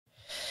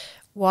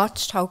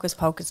watched Hocus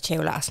Pocus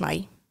 2 last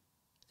night.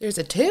 There's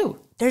a 2.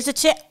 There's a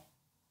 2.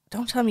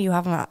 Don't tell me you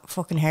haven't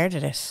fucking heard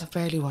of this. I've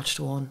barely watched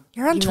 1.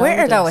 You're on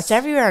Twitter, though. It's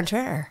everywhere on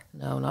Twitter.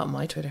 No, not on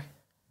my Twitter.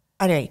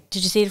 Anyway,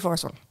 did you see the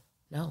first one?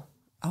 No.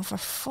 Oh, for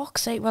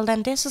fuck's sake. Well,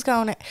 then this is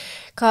going to...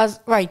 Because,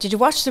 right, did you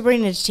watch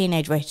Sabrina the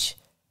Teenage Witch?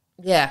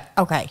 Yeah.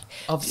 Okay.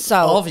 Obviously.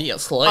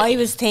 I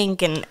was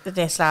thinking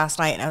this last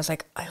night and I was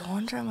like, I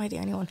wonder, am I the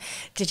only one?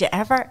 Did you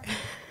ever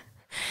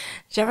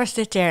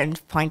sit there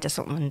and point to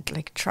something and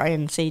like try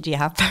and see, do you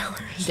have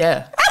powers?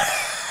 Yeah.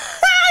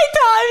 I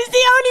thought I was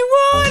the only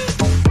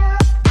one.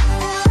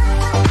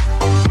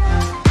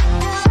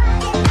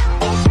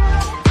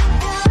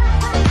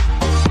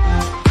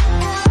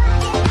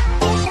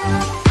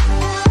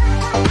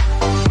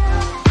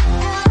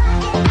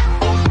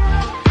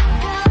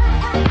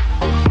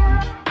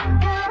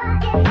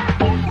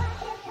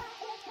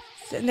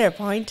 Sitting there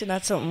pointing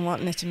at something,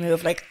 wanting it to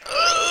move, like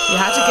you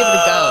had to give it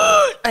a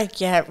go.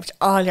 Like, yeah, with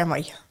all your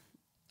might.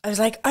 I was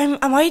like, am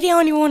I the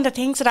only one that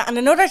thinks of that? And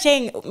another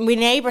thing, my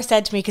neighbour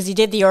said to me, because he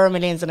did the Euro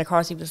Millions, and of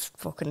course he was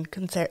fucking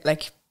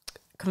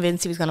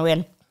convinced he was going to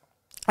win.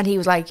 And he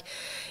was like,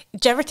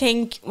 do you ever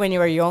think when you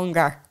were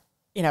younger,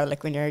 you know,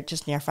 like when you're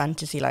just in your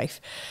fantasy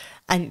life,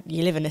 and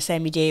you live in a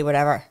semi-D,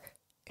 whatever,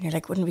 and you're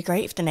like, wouldn't it be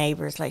great if the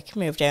neighbours like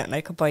moved out and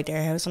I could buy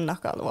their house and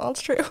knock all the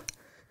walls through?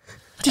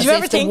 Did you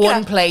ever think the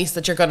one place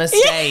that you're going to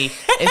stay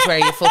is where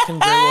you fucking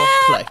grew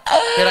up? Like,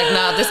 you're like,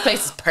 nah, this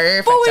place is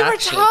perfect. But we were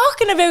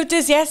talking about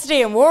this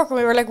yesterday in work, and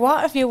we were like,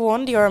 what if you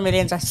won the Euro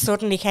Millions or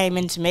suddenly came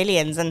into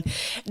millions? And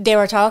they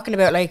were talking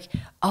about like,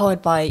 oh,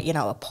 I'd buy, you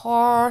know, a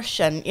Porsche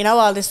and, you know,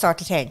 all this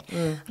sort of thing.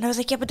 And I was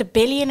like, yeah, but the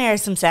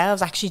billionaires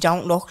themselves actually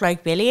don't look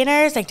like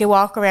billionaires. Like, they're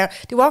walking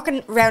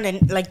around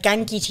in like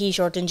ganky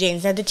t-shirt and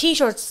jeans. Now, the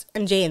t-shirts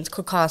and jeans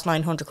could cost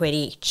 900 quid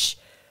each,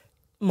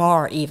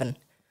 more even.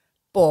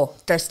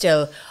 But they're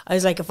still, I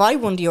was like, if I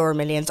won the Euro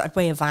Millions, I'd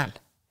buy a van.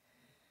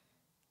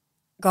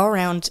 Go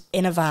around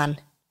in a van,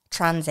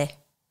 transit,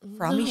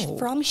 for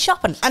all me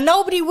shopping. And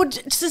nobody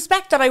would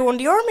suspect that I won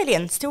the Euro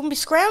Millions. They wouldn't be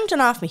scrounging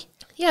off me.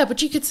 Yeah,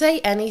 but you could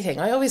say anything.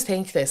 I always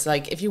think this,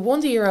 like, if you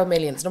won the Euro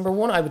Millions, number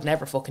one, I would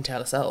never fucking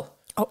tell a soul.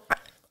 Oh,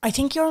 I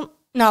think Euro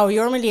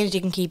Millions, you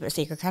can keep it a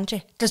secret, can't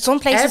you? There's some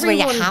places where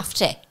you have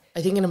to.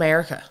 I think in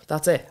America,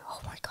 that's it.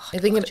 Oh my God. I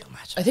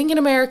think in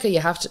America you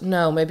have to.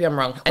 No, maybe I'm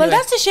wrong. Well,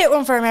 that's a shit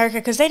one for America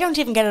because they don't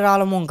even get it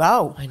all in one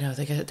go. I know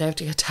they have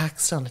to get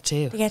taxed on it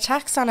too. They get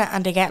taxed on it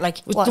and they get like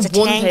what's it,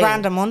 10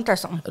 grand a month or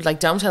something.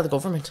 Like, don't tell the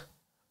government.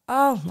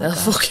 Oh, they'll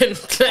fucking.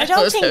 I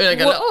don't think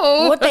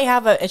would they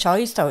have a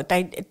choice though?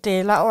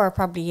 The Lotto are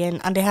probably in,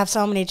 and they have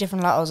so many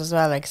different Lottos as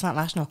well. Like, it's not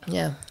national.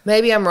 Yeah,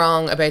 maybe I'm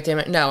wrong about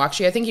the. No,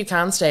 actually, I think you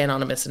can stay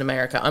anonymous in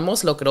America. I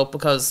must look it up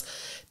because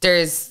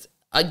there's.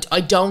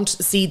 I don't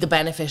see the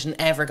benefit in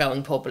ever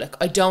going public.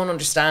 I don't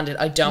understand it.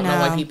 I don't know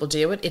why people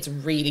do it. It's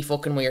really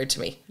fucking weird to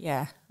me.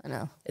 Yeah, I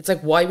know. It's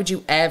like, why would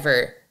you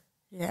ever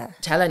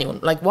tell anyone?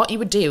 Like, what you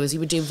would do is you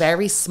would do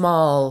very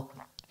small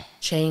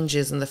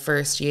changes in the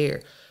first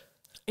year.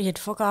 You'd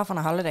fuck off on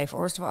a holiday,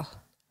 first of all.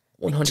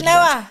 100%. You know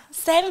what?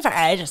 Saving for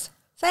ages.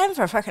 Saving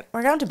for fucking...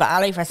 We're going to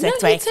Bali for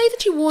 6 weeks. You'd say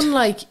that you won,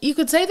 like... You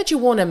could say that you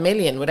won $1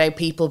 million without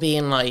people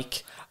being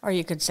like... Or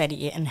you could say that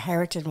you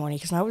inherited money,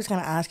 because nobody's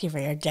going to ask you for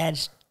your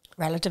dead...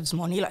 relatives'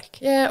 money, like.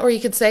 Yeah, or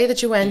you could say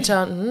that you went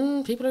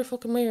on, people are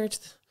fucking weird.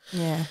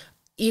 Yeah.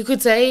 You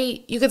could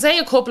say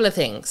a couple of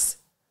things.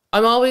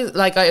 I'm always,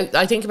 like,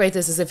 I think about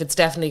this as if it's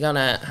definitely going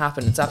to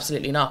happen. It's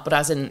absolutely not. But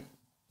as in,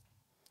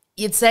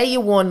 you'd say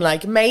you won,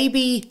 like,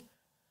 maybe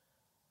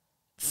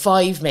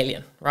 5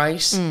 million, right?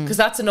 Because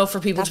that's enough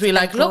for people to be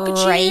like, look at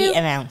you. Great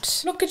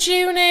amount. Look at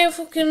you now,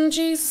 fucking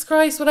Jesus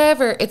Christ,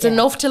 whatever. It's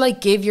enough to, like,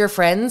 give your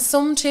friends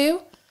some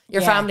too.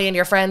 Your family and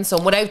your friends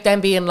some, without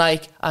them being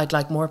like, I'd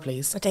like more,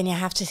 please. But then you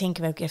have to think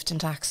about gift and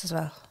tax as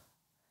well.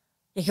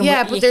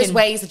 But there's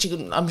ways that you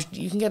can hire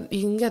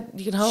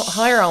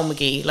Owen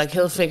McGee. Like,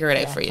 he'll figure it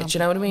out for you. Do you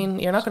know what I mean?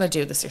 You're not going to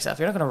do this yourself.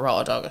 You're not going to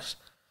raw dog it.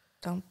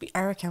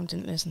 Our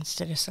accountant listens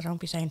to this, so don't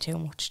be saying too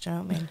much. Do you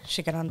know what I mean?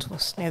 She get on to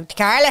us now.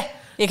 Karla,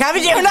 you can't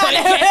be doing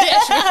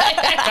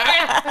that.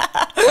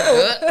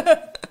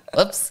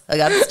 Whoops, I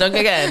got stuck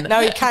again. No,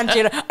 you can't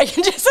do that. I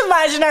can just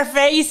imagine her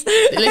face.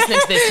 Listening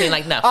to this being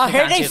like, no. Oh,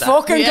 here they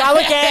fucking go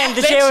again.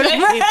 The two of them.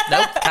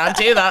 Nope, can't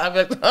do that. I'm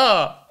like,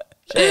 oh,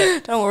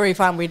 shit. Don't worry,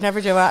 fam. We'd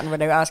never do that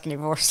without asking you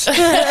first.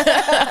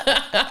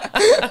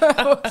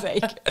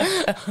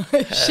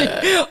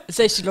 She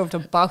says she'd love to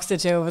box the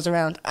two of us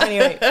around.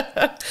 Anyway.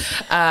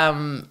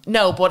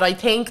 No, but I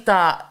think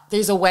that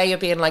there's a way of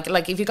being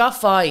like if you got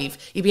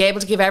 5, you'd be able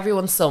to give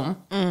everyone some.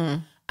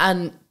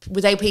 And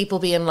without people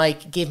being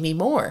like, give me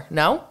more,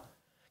 no?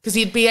 Because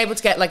you'd be able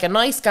to get like a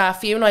nice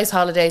gaff, few nice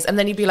holidays, and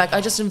then you'd be like,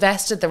 I just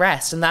invested the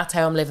rest, and that's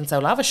how I'm living so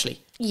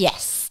lavishly.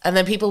 Yes. And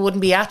then people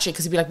wouldn't be at you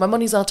because you'd be like, my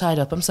money's all tied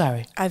up, I'm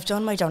sorry. I've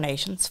done my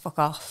donations, fuck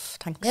off,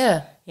 thanks.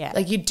 Yeah.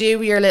 Like, you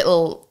do your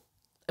little,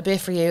 a bit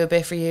for you, a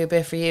bit for you, a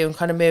bit for you, and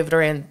kind of move it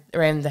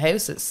around the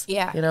houses.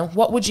 Yeah. You know,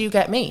 what would you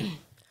get me?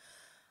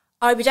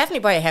 I would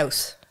definitely buy a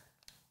house.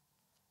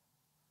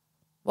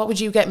 What would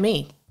you get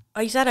me?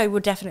 I said I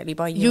would definitely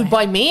buy you You'd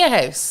buy me a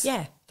house?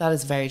 Yeah. That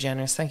is very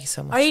generous. Thank you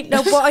so much. I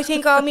know, but I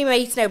think all my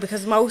mates now,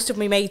 because most of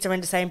my mates are in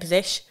the same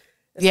position.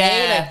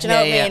 Yeah, like, do you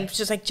know what I mean? It's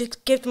just like,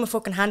 just give them a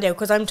fucking handout.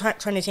 Because I'm trying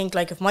to think,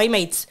 like, if my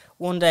mates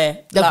won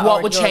the like,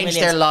 what would change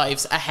their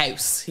lives? A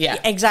house.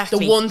 Yeah, exactly.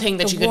 The one thing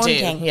that you could do.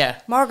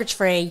 Yeah, mortgage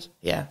free.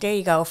 Yeah, there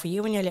you go for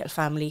you and your little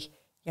family.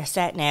 You're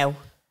set now.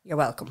 You're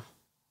welcome.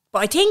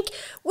 But I think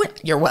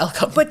you're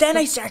welcome. But then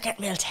I start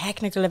getting real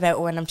technical about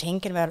it when I'm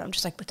thinking about it. I'm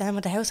just like, but then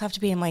would the house have to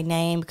be in my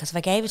name? Because if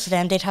I gave it to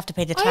them, they'd have to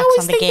pay the tax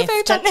on the gift.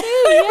 About that too,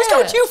 I was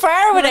going too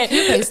far with it.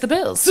 Who pays the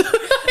bills?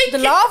 The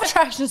law of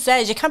attraction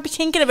says you can't be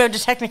thinking about the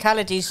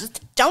technicalities.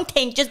 Just don't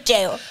think, just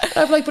do.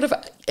 I'm like, but if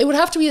it would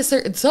have to be a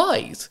certain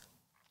size.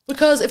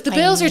 Because if the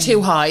bills are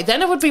too high,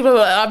 then it would be.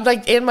 I'm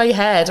like in my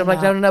head. I'm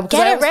like, no.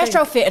 Get it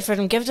retrofitted for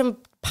them. Give them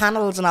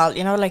panels and all.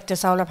 You know, like the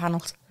solar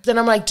panels. Then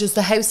I'm like, does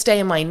the house stay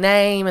in my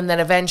name? And then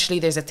eventually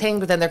there's a thing,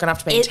 but then they're going to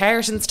have to pay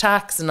inheritance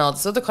tax and all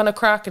this other kind of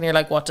crack. And you're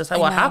like, what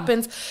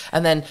happens?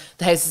 And then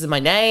the house is in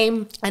my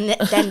name. And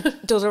then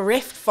there's a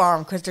rift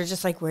form because they're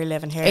just like, we're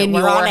living here. In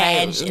we're your on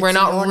house. edge. We're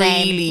not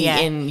really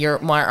in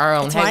our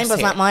own it's house. Mine, but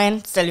it's not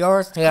mine. Still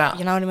yours. Yeah.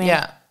 You know what I mean?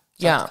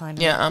 Yeah.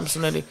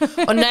 Absolutely.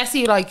 Unless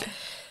you like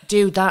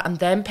do that and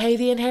then pay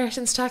the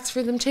inheritance tax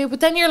for them too. But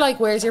then you're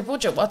like, where's your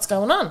budget? What's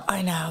going on?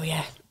 I know,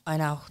 yeah. I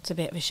know, it's a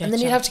bit of a shit. And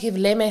then you have to give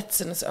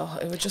limits, and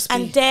it would just be.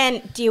 And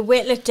then do you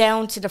whittle it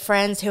down to the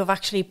friends who have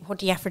actually put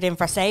the effort in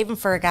for saving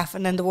for a gaff,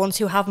 and then the ones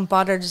who haven't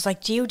bothered is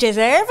like, do you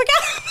deserve a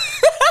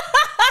gaff?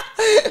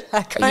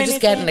 Are you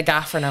just getting a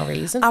gaff for no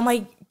reason? Am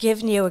I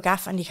giving you a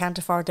gaff and you can't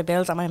afford the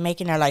bills? Am I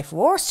making your life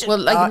worse? Well,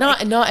 like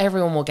not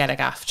everyone will get a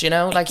gaff. Do you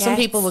know? Like some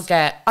people will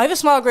get. I have a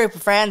small group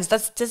of friends.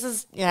 This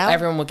is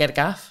everyone will get a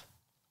gaff.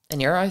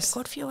 In your eyes,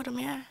 good few of them,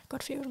 yeah.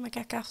 Good few of them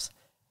get gaffs.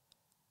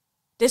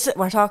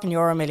 We're talking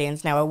Euro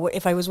millions now.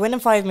 If I was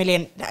winning 5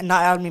 million,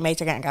 not all my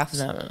mates are getting gaffs.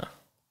 No.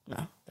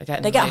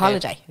 They get a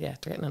holiday. Yeah,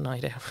 they're getting a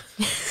night out.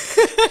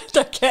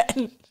 They're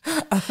getting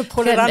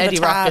put it on Eddie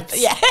the tab.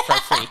 Rockets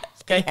for free.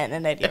 Okay. Getting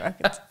an Eddie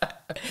Rockets.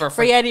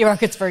 Free Eddie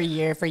Rockets for a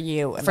year for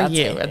you.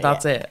 And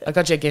that's it. I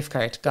got you a gift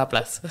card. God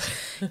bless.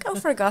 Go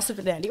for a gossip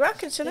at Eddie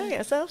Rockets, you know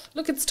yourself.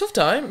 Look, it's tough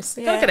times.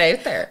 You gotta get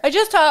out there. I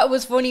just thought it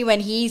was funny when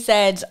he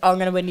said, I'm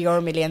going to win the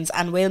Euro Millions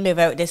and we'll move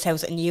out of this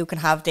house and you can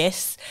have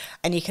this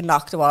and you can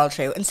knock the wall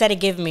through, instead of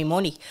giving me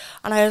money.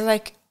 And I was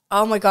like,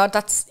 oh my God,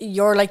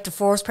 you're like the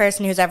first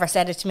person who's ever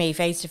said it to me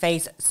face to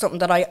face. Something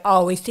that I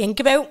always think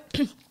about.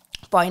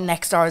 Buying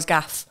next door's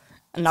gaff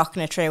and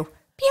knocking it through.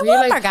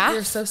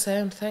 You're so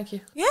sound, thank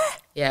you.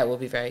 Yeah, it will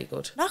be very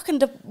good. Knocking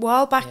the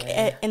wall back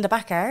in the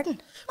back garden.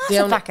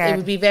 Back garden. It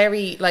would be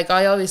very, like,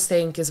 I always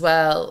think as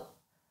well,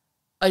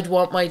 I'd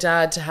want my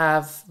dad to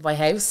have my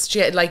house.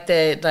 I'd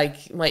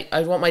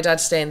want my dad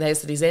to stay in the house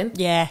that he's in.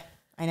 Yeah,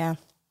 I know.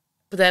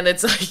 But then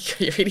it's like,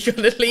 are you really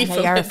going to leave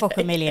him? You're a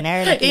fucking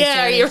millionaire. Like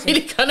are you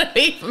really going to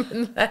leave him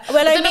in there?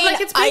 Well, I'm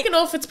like, it's big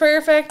enough, it's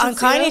perfect. I'm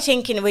kind of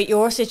thinking with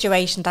your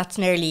situation, that's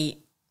nearly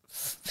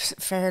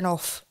fair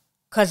enough.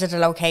 Because of the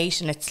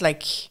location, it's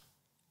like,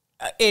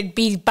 it'd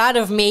be bad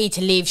of me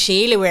to leave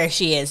Sheila where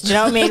she is. Do you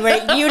know what I mean?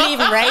 Where you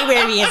leaving Ray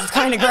where he is, it's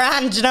kind of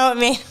grand. Do you know what I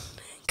mean?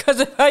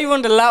 Because if I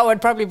won the Lotto,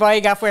 I'd probably buy a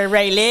gaff where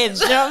Ray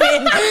lives. Do you know what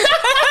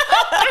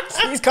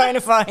I mean? He's kind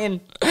of fine.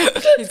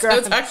 He's grand.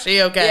 It's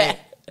actually okay.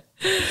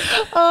 Yeah.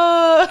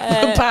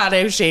 Bad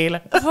out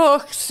Sheila.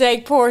 Fuck's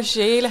sake, poor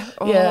Sheila.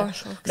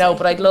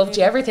 But I'd love.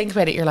 Do you ever think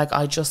about it? You're like,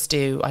 I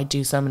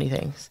do so many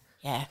things.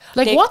 Yeah.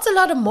 Like, what's a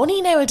lot of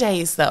money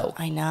nowadays, though?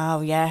 I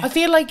know, yeah. I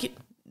feel like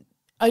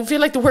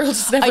the world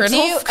is never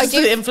enough because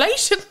of the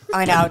inflation.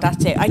 I know,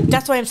 that's it.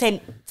 That's why I'm saying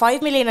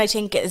 5 million, I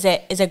think, is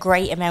a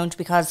great amount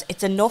because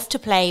it's enough to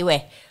play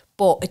with,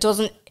 but it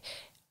doesn't...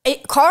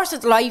 Of course,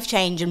 it's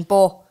life-changing,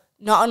 but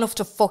not enough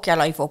to fuck your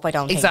life up, I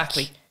don't think.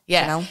 Exactly.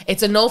 Yeah. You know?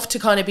 It's enough to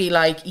kind of be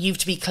like, you have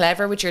to be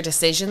clever with your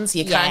decisions.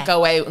 You can't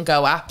go out and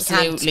go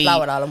absolutely...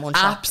 blow it all in one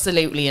shot.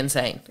 Absolutely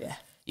insane. Yeah.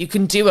 You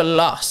can do a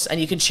lot and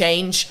you can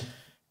change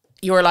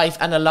your life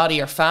and a lot of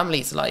your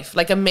family's life.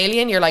 Like 1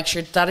 million, you're like,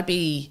 sure, that'd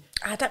be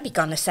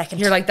gone in a second.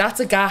 You're like,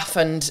 that's a gaff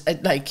and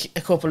like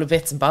a couple of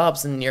bits and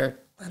bobs, and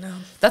I know.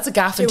 That's a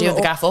gaff and doing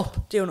the gaff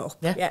up. Doing it up,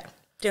 yeah.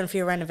 Doing a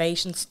few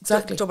renovations,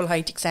 exactly. Double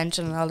height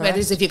extension and all that.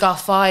 Whereas if you got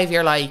 5,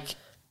 you're like,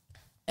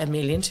 1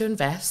 million to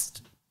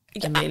invest,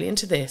 1 million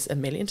to this,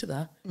 1 million to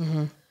that,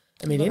 1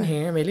 million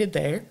here, 1 million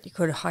there. You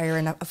could hire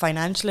a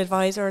financial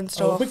advisor and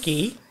stuff.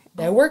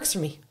 That works for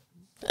me.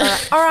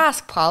 Or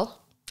ask Paul.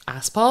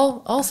 Ask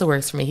Paul also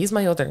works for me. He's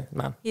my other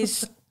man.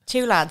 He's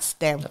 2 lads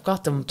there. I've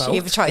got them both. So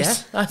you have a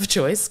choice. Yeah, I have a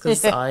choice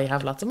because I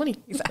have lots of money.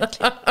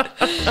 Exactly.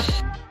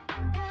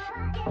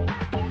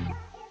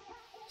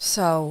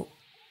 So,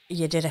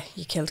 you did it.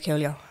 You killed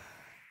Coolio.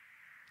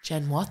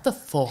 Jen, what the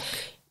fuck?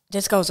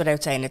 This goes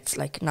without saying. It's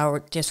like no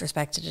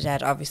disrespect to the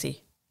dead.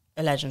 Obviously,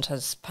 a legend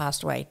has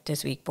passed away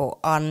this week. But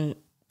on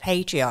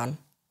Patreon,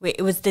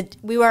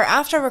 we were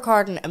after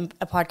recording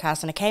a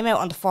podcast and it came out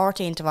on the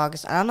 14th of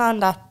August, and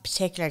on that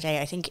particular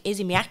day I think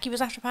Izzy Miyake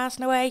was after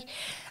passing away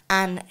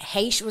and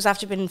Haish was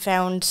after being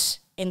found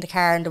in the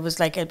car, and there was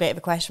like a bit of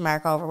a question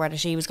mark over whether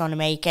she was going to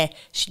make it.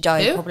 She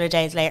died a couple of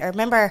days later.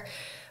 Remember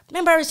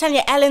I was telling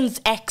you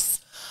Ellen's ex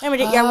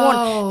Remember year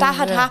one? That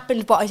had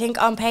happened, but I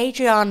think on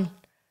Patreon,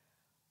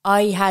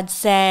 I had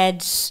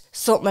said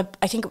something,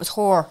 I think it was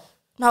her.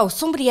 No,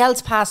 somebody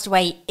else passed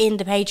away in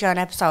the Patreon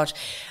episode.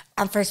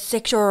 And for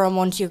 €6 a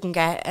month, you can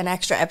get an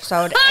extra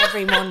episode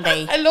every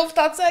Monday. I love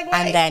that segue.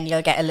 And then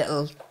you'll get a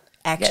little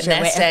extra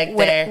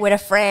with a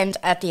friend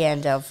at the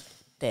end of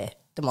the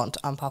month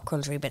on Pop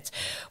Culture Bits.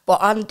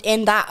 But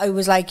in that, I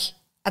was like,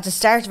 at the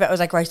start of it, I was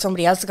like, right,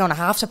 somebody else is going to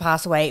have to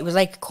pass away. It was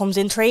like, comes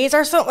in threes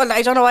or something.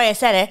 I don't know why I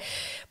said it.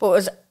 But it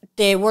was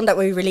the one that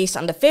we released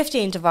on the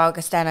 15th of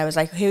August. Then I was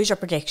like, who's your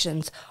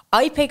predictions?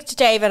 I picked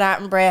David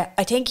Attenborough.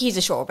 I think he's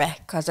a sure bet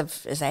because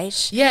of his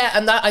age. Yeah,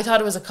 and that I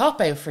thought it was a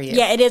cop-out for you.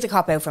 Yeah, it is a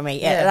cop-out for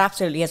me. Yeah, it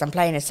absolutely is. I'm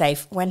playing it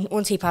safe.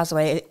 Once he passes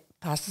away,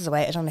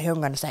 I don't know who I'm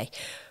going to say.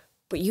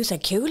 But you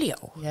said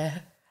Coolio. Yeah.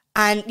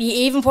 And you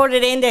even put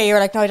it in there. You were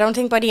like, no, I don't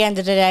think by the end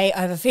of the day.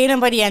 I have a feeling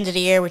by the end of the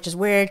year, which is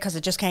weird because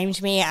it just came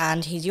to me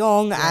and he's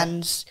young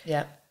and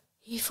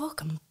he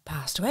fucking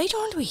passed away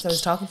during the week. So I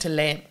was talking to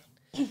Lynn.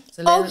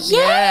 So Lynn,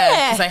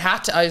 yeah.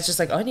 Because I was just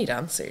like, I need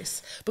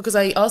answers. Because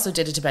I also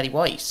did it to Betty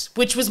White,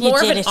 which was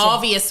more of an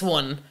obvious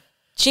one.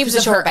 She was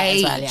a short bet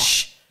as well,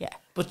 yeah.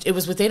 But it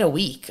was within a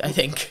week, I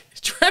think.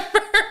 Do you remember?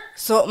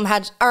 Something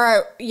had,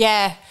 or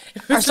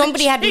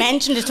somebody had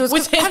mentioned it to us.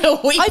 Within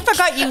a week. I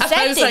forgot you said this.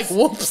 I was like,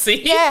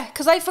 whoopsie. Yeah,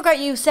 because I forgot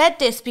you said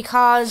this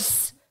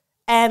because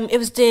it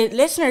was the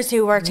listeners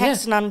who were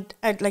texting on,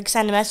 like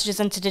sending messages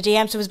into the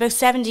DMs. So it was about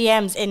 7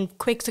 DMs in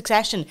quick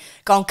succession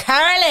going,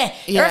 Karla,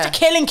 you're after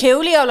killing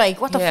Coolio.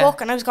 Like, what the fuck?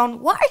 And I was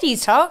going, what are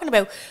these talking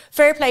about?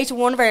 Fair play to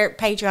one of our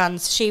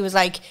Patreons. She was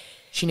like,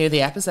 she knew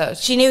the episode.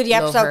 She knew the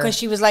episode because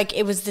she was like,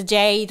 it was the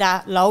day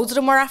that loads of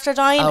them were after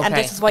dying, and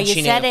this is why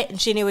you said it,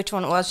 and she knew which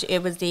one it was. It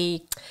was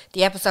the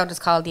episode is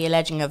called The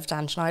Alleging of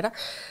Dan Schneider,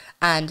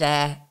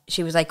 and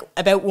she was like,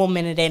 about 1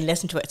 minute in,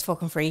 listen to it, it's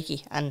fucking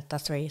freaky, and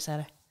that's where you said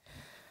it.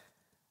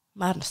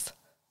 Madness.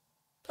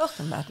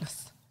 Fucking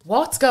madness.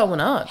 What's going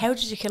on? How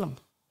did you kill him?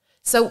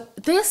 So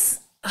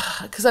this,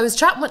 because I was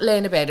chatting with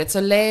Lynn about it. So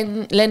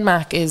Lynn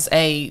Mack is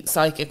a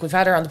psychic. We've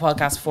had her on the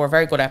podcast before.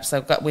 Very good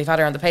episode. We've had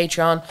her on the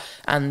Patreon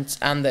and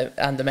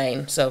the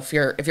main. So if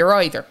you're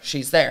either,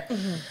 she's there.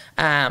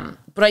 Mm-hmm.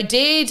 But I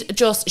did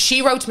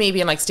she wrote to me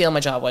being like, steal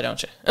my job, why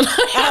don't you? And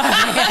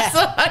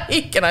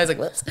I was like,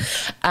 whoops.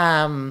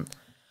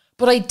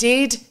 But I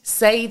did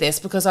say this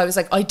because I was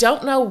like, I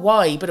don't know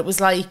why, but it was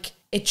like,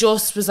 it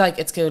just was like,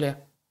 it's Coolio.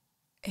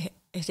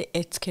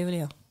 It's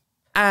Coolio.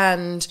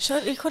 And sure,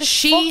 you could have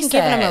fucking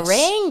given him a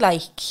ring,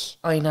 like.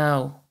 I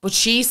know, but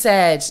she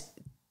said,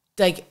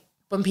 like,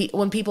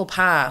 when people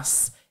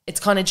pass, it's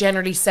kind of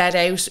generally set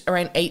out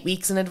around 8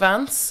 weeks in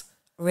advance.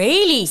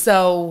 Really?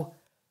 So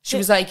she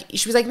was like,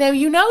 now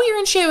you know you're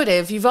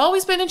intuitive. You've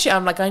always been intuitive.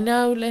 I'm like, I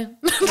know, Lynn.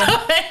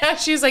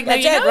 She was like, no,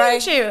 you know you're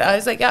intuitive. I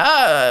was like, oh,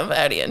 I'm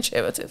very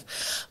intuitive,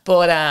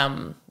 but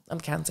I'm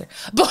Cancer.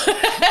 But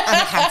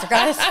I'm a Cancer,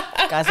 guys.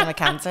 Guys, I'm a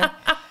Cancer.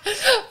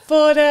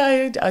 But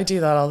I do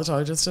that all the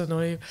time just to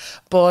annoy you.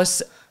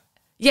 But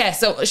yeah,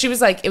 so she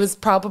was like, it was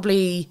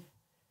probably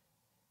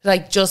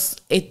like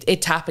just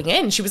it tapping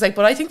in. She was like,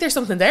 but I think there's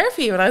something there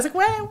for you. And I was like,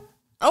 wow.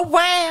 Oh,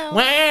 wow.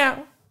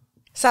 Wow.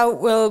 So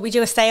will we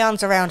do a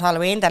seance around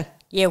Halloween then?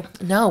 You?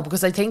 No,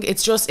 because I think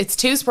it's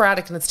too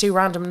sporadic and it's too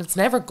random and it's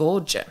never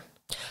good, Jen.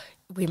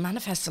 We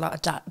manifest a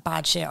lot of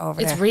bad shit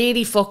over there. It's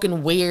really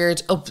fucking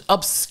weird,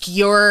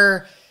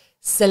 obscure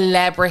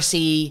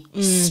celebrity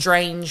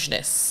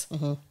strangeness.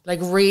 Mm-hmm. Like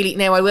really.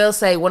 Now I will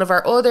say, one of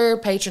our other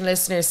patron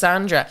listeners,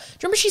 Sandra, do you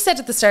remember she said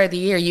at the start of the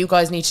year, you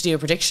guys need to do a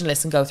prediction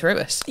list and go through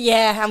it?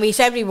 Yeah, and we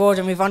said we would,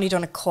 and we've only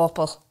done a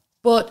couple.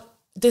 But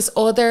this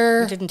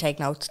other... We didn't take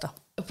notes though.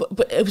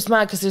 But it was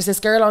mad because there's this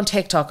girl on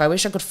TikTok, I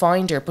wish I could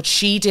find her, but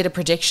she did a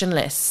prediction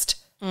list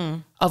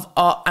of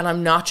all, and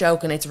I'm not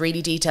joking, it's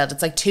really detailed.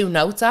 It's like 2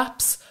 notes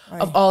apps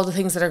of all the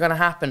things that are going to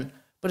happen.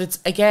 But it's,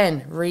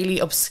 again, really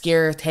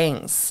obscure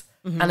things.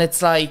 Mm-hmm. And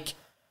it's like,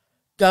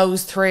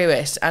 goes through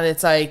it, and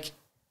it's like,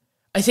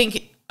 I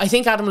think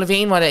Adam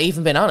Levine might have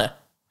even been on it.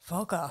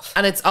 Fuck off.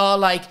 And it's all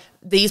like,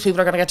 these people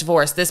are going to get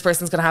divorced, this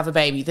person's going to have a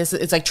baby,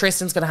 it's like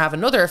Tristan's going to have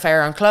another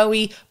affair on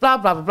Chloe, blah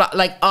blah blah blah,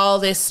 like all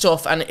this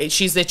stuff, and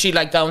she's literally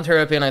like going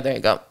through it being like, there you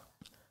go.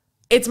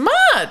 It's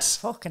mad.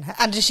 Fucking hell.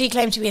 And does she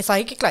claim to be a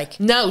psychic, like?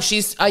 No,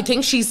 I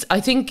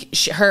think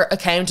her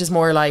account is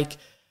more like,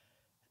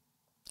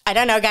 I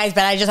don't know, guys,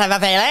 but I just have a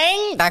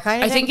feeling, that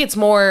kind of thing. I think it's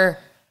more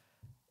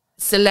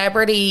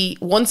celebrity.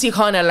 Once you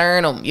kind of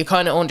learn them, you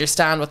kind of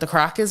understand what the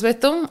crack is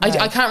with them. Right.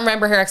 I can't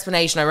remember her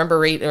explanation. I remember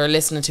reading or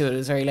listening to it. It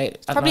was very late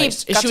at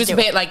night. She was a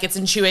bit like, it's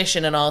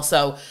intuition, and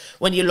also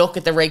when you look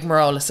at the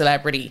rigmarole of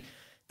celebrity,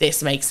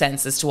 this makes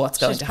sense as to what's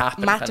going to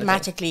happen.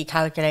 Mathematically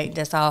calculating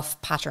this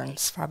off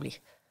patterns, probably.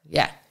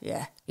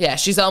 Yeah.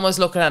 She's almost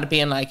looking at it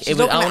being like, it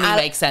would only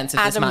make sense if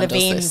Adam this man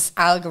Levine's does this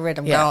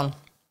algorithm going.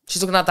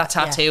 She's looking at that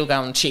tattoo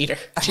going, cheater.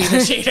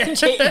 Cheater.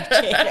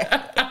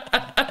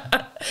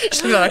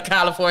 She's looking at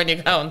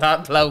California going,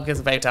 that bloke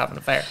is about to have an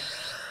affair.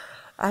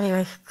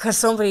 Anyway, because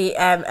somebody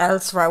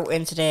else wrote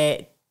into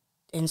the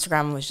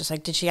Instagram and was just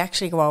like, did she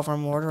actually go over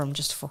and murder him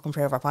just to fucking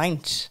prove her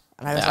point?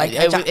 And I was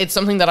like, it's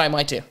something that I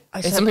might do.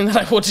 It's something that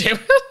I would do.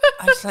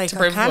 I was like,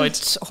 I can't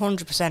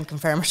 100%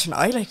 confirm or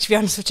deny, like, to be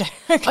honest with you.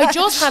 I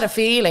just had a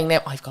feeling.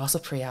 Now, I've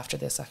gossip free after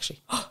this,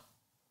 actually.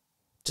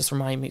 Just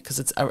remind me, because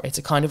it's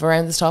a kind of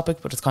around this topic,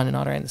 but it's kind of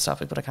not around this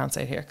topic, but I can't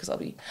say it here because I'll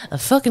be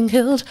fucking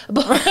killed.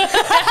 Looking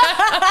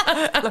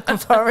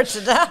forward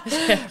to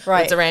that.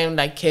 Right. It's around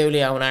like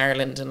Coolio in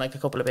Ireland and like a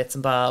couple of bits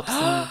and bobs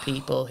and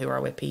people who are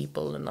with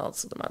people and all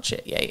sorts of mad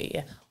shit.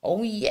 Yeah.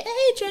 Oh yeah,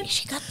 Jen.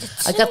 She got the tea.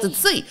 I got the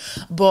tea.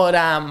 But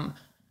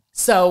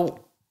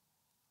so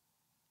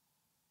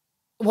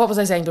what was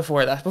I saying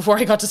before that? Before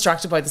I got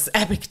distracted by this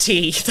epic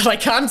tea that I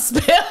can't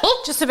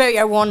spill. Just about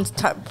your one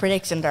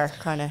predicting their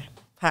kind of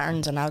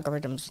patterns and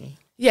algorithms. And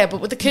yeah,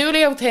 but with the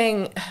Coolio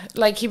thing,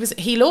 like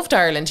he loved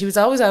Ireland. He was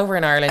always over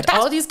in Ireland.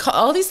 All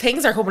these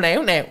things are coming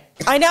out now.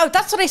 I know,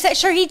 that's what I said.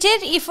 Sure, he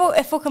did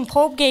a fucking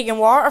pub gig in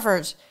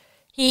Waterford.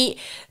 Is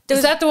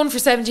that the one for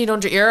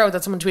 €1,700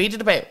 that someone tweeted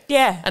about?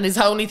 Yeah. And his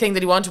only thing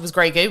that he wanted was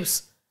Grey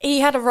Goose.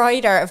 He had a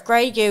rider of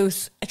Grey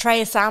Goose, a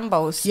tray of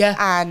Sambos,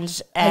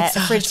 and a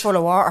fridge full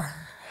of water.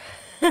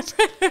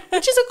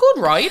 Which is a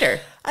good rider.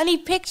 And he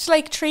picked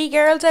like 3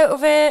 girls out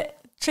of it.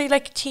 3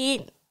 like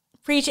teen.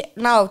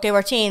 No, they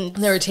were teens.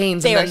 They were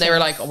teens, and then they were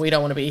like, "Oh, we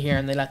don't want to be here,"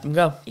 and they let them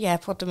go. Yeah,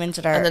 put them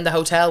into their. And then the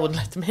hotel wouldn't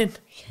let them in.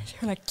 They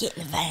were like, "Get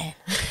in the van,"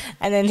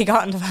 and then they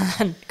got in the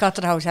van, got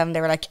to the hotel, and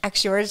they were like,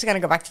 "Actually, we're just gonna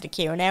go back to the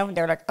queue now." And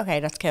they were like, "Okay,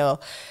 that's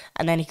cool."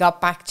 And then he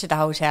got back to the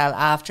hotel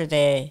after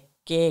the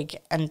gig,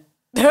 and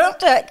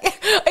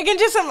I can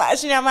just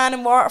imagine your man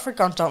in Waterford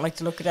going, "Don't like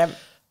to look at them."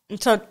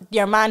 And so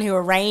your man who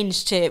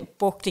arranged to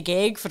book the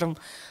gig for them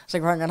was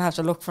like, "We're gonna have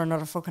to look for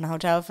another fucking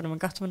hotel for them,"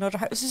 and got them another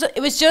house.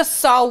 It was just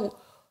so.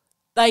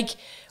 Like,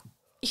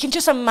 you can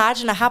just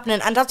imagine it happening.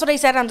 And that's what I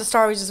said on the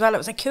stories as well. It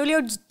was like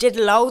Coolio did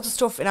loads of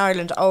stuff in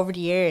Ireland over the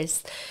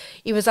years.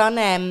 He was on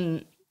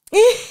I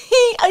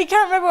can't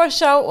remember what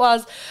show it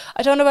was.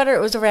 I don't know whether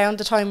it was around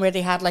the time where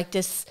they had like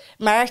this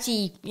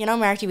Marty, you know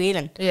Marty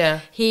Whelan.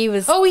 Yeah. He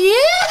was. Oh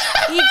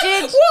yeah. He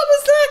did. What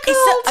was that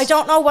called? I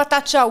don't know what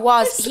that show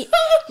was.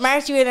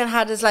 Marty Whelan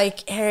had his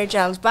like hair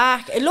gels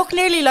back. It looked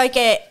nearly like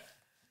a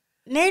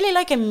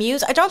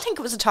music. I don't think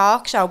it was a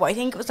talk show, but I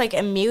think it was like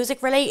a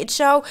music related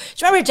show. Do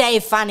you remember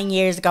Dave Fanning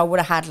years ago would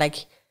have had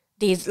like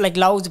these like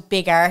loads of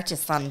big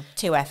artists on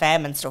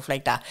 2FM and stuff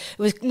like that?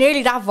 It was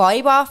nearly that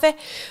vibe off it,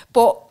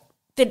 but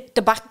there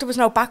was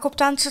no backup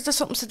dancers or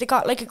something, so they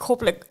got like a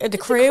couple of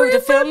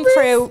the film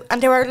crew,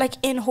 and they were like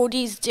in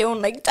hoodies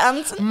doing like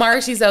dancing.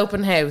 Marty's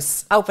open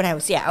house,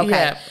 yeah, okay.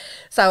 Yeah.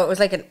 So it was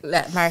like a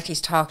Marty's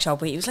talk show,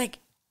 but he was like,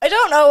 I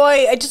don't know why.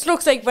 It just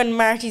looks like when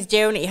Marty's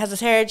doing it, he has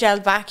his hair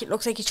gelled back. It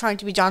looks like he's trying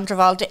to be John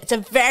Travolta. It's a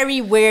very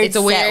weird. It's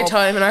a weird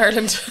time in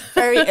Ireland.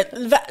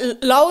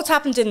 Loads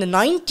happened in the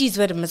 90s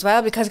with him as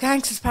well, because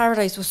Gangsta's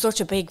Paradise was such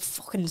a big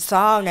fucking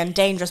song, and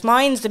Dangerous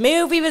Minds, the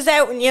movie was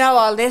out, and you know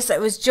all this. It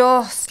was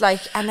just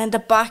like, and then the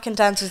backing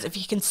dancers. If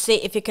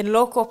you can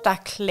look up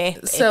that clip,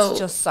 it's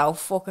just so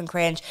fucking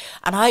cringe.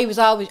 And I was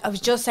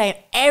just saying,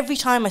 every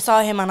time I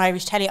saw him on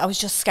Irish telly, I was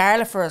just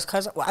scarlet for us,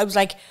 because I was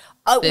like,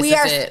 we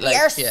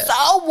are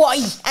so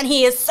white, and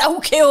he is so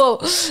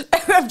cool.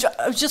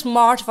 I was just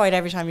mortified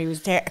every time he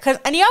was there,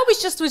 and he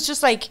always was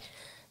just like,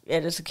 yeah,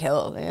 this is a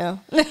kill, you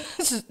know.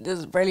 this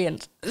is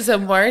brilliant. So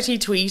Marty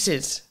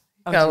tweeted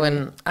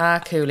going,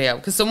 Coolio,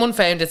 because someone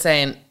found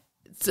the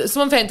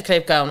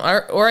clip going,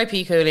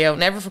 R.I.P. Coolio,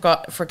 never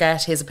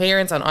forget his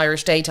appearance on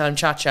Irish daytime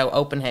chat show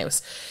Open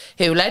House,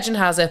 who, legend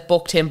has it,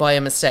 booked him by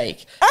a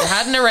mistake. They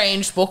hadn't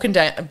arranged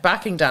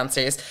backing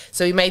dancers,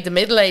 so he made the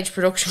middle-aged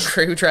production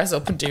crew dress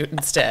up and do it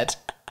instead.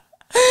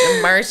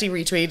 And Marty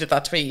retweeted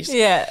that tweet.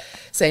 Yeah.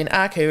 Saying,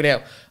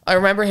 Coolio, I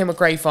remember him with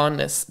great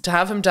fondness. To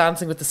have him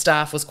dancing with the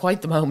staff was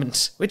quite the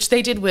moment, which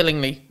they did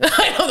willingly.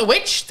 I know,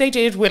 which they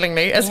did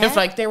willingly, as if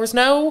like there was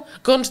no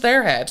gun to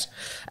their head.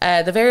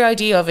 The very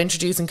idea of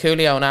introducing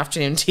Coolio on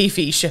afternoon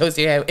TV shows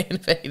you how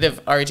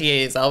innovative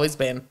RTA has always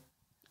been.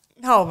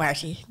 No,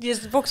 Marty, you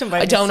just booked him by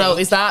mistake. I don't know.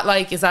 Is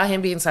that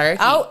him being sarky?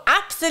 Oh,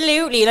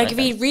 absolutely. Like,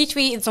 okay. If he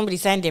retweeted somebody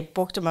saying they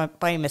booked him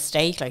by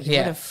mistake, like, he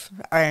would have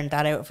earned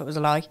that out if it was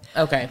a lie.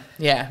 Okay.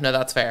 Yeah, no,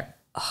 that's fair.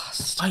 Oh,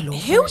 I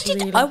love Marty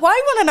Whelan. I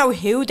want to know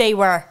who they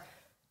were.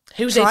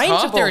 Who they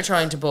thought they were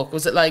trying to book.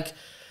 Was it like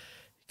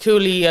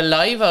Coolio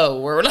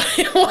Livo, or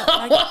like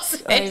what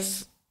was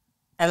it?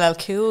 LL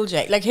Cool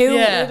J. Like, who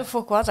the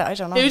fuck was it? I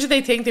don't know. Who did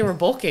they think they were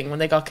booking when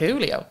they got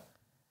Coolio?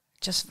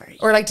 Just very.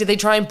 Or like, did they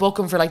try and book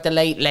him for like the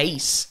late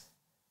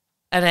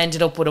and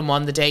ended up with him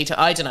on the date?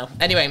 I don't know.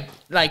 Anyway,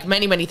 like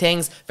many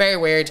things. Very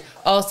weird.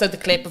 Also, the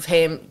clip of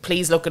him,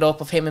 please look it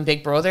up, of him and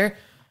Big Brother.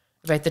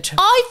 About the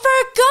I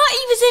forgot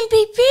he was in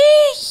PP.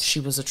 She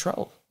was a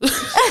troll.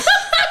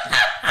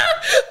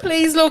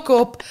 Please look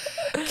up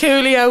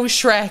Coolio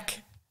Shrek.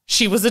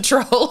 She was a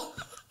troll.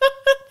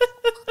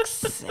 Fuck's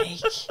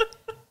sake.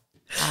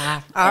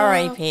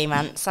 R.I.P.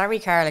 man. Sorry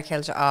Karla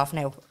killed you off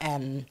now.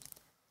 And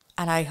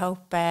I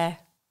hope his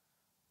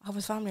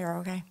family are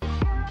okay.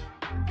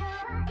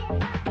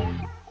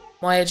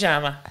 Maya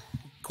Jama.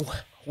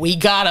 We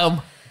got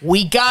him.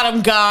 We got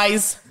him,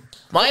 guys.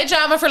 Maya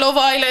Jama for Love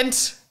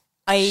Island.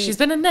 She's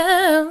been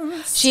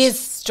announced. She is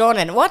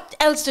stunning. What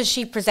else does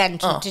she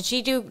present? Does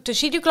she do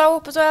Glow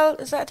Up as well?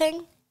 Is that a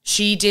thing?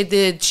 She did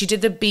the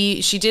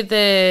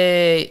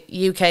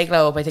UK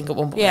Glow Up, I think, at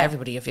one point.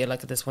 Everybody, I feel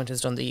like, at this point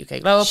has done the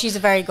UK Glow Up. She's a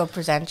very good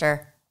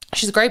presenter.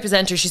 She's a great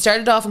presenter. She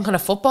started off in kind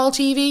of football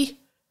TV.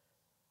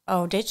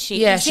 Oh, did she?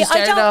 Yeah, she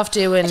started off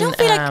doing... I don't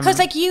feel like... Because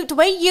like the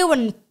way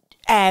you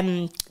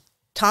and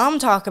Tom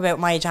talk about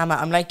Maya Jama,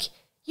 I'm like,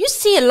 you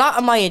see a lot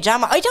of Maya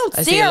Jama. I don't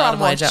see her on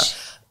much.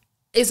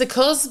 Is it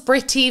because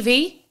Brit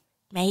TV?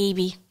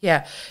 Maybe.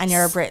 Yeah. And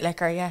you're a Brit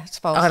licker, I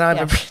suppose. And I'm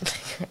a Brit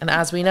licker. And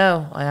as we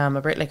know, I am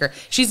a Brit licker.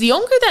 She's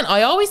younger than...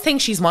 I always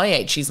think she's my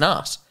age. She's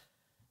not.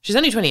 She's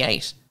only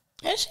 28.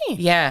 Is she?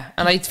 Yeah.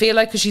 And I feel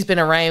like because she's been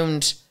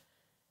around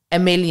a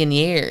million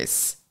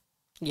years.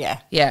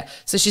 Yeah. Yeah.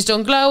 So she's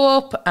done Glow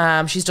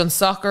Up. She's done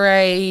Soccer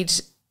Aid.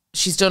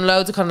 She's done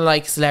loads of kind of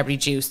like Celebrity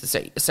Juice,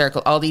 The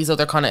Circle, all these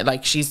other kind of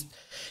like... She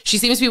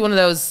seems to be one of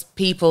those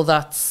people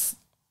that's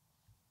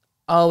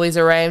always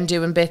around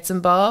doing bits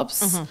and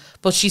bobs. Mm-hmm.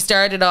 But she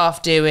started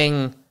off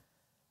doing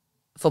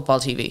football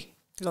TV.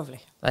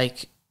 Lovely.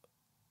 Like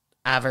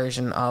a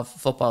version of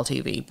football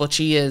TV. But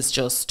she is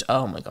just,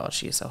 oh my God,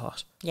 she is so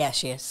hot. Yeah,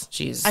 she is.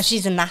 And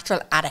she's a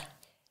natural at it.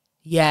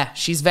 Yeah,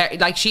 she's very,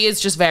 like, she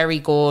is just very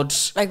good.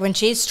 Like when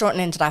she's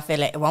strutting into that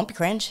villa, it won't be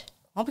cringe.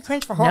 It won't be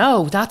cringe for her.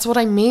 No, that's what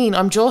I mean.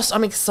 I'm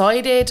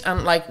excited.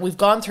 And like, we've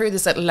gone through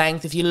this at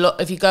length. If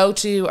you go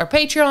to our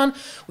Patreon,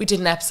 we did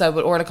an episode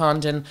with Orla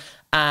Condon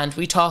and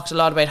we talked a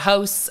lot about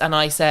hosts. And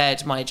I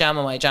said, my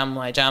Jama.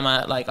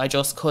 Like, I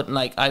just couldn't,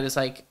 like, I was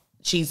like,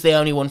 she's the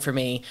only one for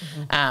me.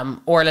 Mm-hmm.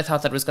 Orla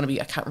thought that it was going to be,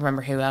 I can't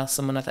remember who else.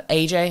 Someone I thought,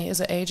 AJ, is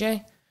it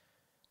AJ?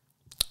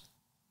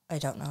 I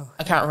don't know.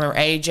 I can't remember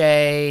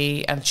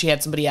AJ, and she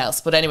had somebody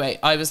else. But anyway,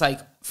 I was like,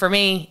 for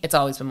me, it's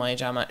always been Maya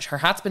Jama. Her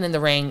hat's been in the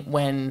ring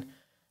when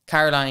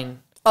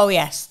Caroline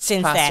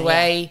since passed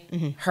away. Yeah.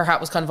 Mm-hmm. Her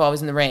hat was kind of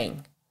always in the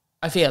ring,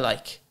 I feel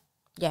like.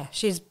 Yeah,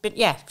 she's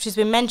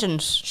been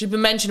mentioned. She's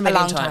been mentioned a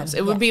million times.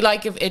 It would be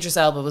like if Idris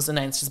Elba was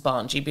announced as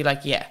Bond. You'd be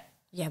like, yeah.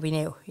 Yeah, we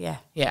knew. Yeah.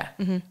 Yeah.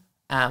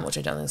 Mm-hmm. Which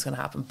I don't think is going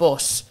to happen.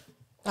 But...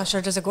 I'm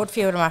sure there's a good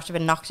few of them after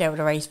been knocked out of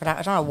the race for that.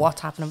 I don't know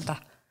what's happening with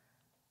that.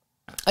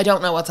 I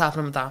don't know what's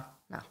happening with that.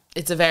 No.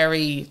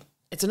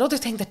 It's another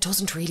thing that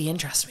doesn't really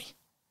interest me.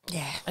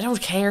 Yeah. I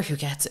don't care who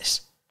gets it.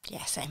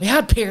 Yeah, same. We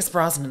had Pierce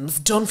Brosnan. It was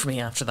done for me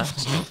after that.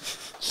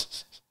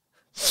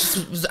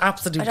 It was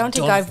absolutely done. I don't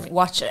think I've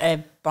watched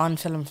a Bond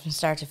film from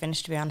start to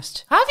finish, to be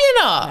honest. Have you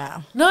not?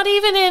 No. Not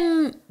even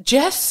in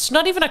jest?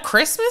 Not even at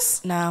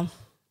Christmas? No.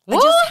 What?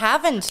 I just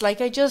haven't.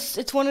 Like,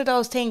 it's one of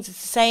those things. It's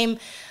the same...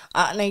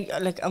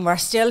 and we're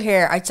still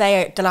here. I'd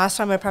say the last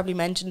time I probably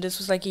mentioned this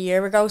was like a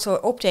year ago. So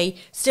update,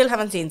 still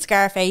haven't seen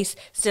Scarface,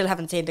 still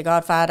haven't seen The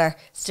Godfather,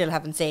 still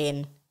haven't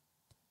seen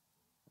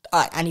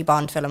any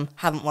Bond film,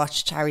 haven't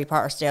watched Harry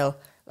Potter still.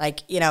 Like,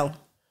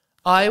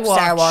 I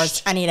watched Star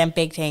Wars, any of them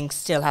big things,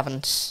 still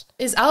haven't.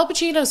 Is Al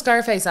Pacino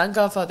Scarface and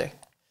Godfather?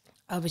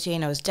 Al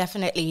Pacino is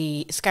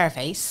definitely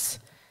Scarface.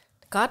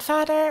 The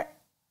Godfather?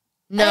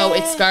 No,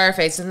 it's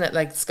Scarface, isn't it?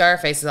 Like,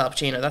 Scarface is Al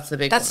Pacino. That's the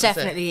big one. That's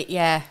definitely,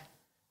 yeah.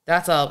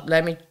 That's all.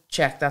 Let me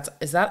check.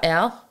 Is that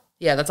Al?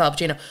 Yeah, that's Al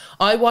Pacino.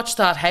 I watched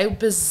that. How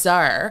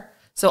bizarre.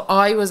 So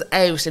I was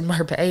out in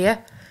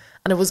Marbella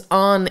and it was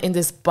on in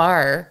this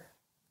bar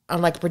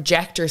on like a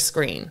projector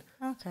screen.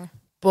 Okay.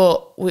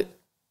 But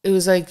it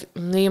was like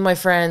me and my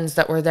friends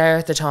that were there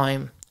at the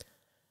time.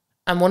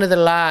 And one of the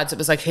lads, it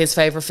was like his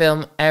favourite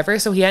film ever.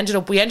 So we ended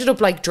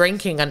up like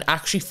drinking and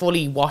actually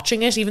fully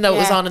watching it, even though it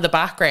was on in the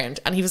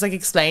background. And he was like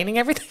explaining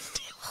everything.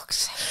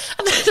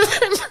 And then I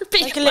remember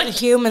being like a little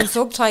human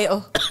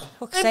subtitle.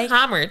 I'm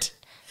hammered.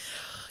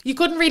 You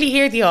couldn't really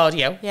hear the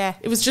audio. Yeah.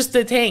 It was just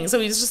the thing. So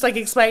he was just like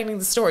explaining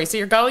the story. So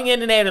you're going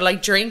in and out of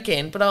like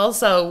drinking, but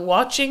also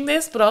watching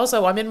this, but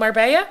also I'm in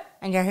Marbella.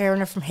 And you're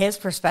hearing it from his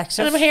perspective.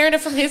 And I'm hearing it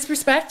from his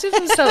perspective.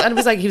 And so, and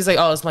he was like,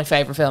 oh, it's my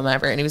favourite film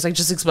ever. And he was like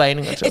just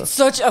explaining it to us. It's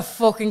such a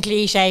fucking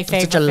cliche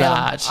favourite film. Such a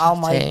lad oh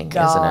my thing,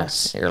 God.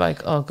 isn't it? You're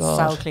like, oh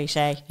God. So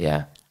cliche.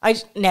 Yeah.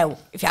 If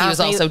you he was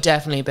also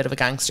definitely a bit of a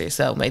gangster,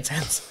 so it made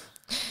sense.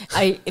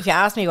 If you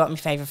asked me what my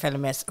favourite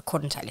film is, I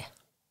couldn't tell you.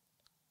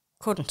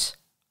 Couldn't.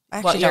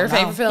 What your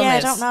favourite film is? Yeah, I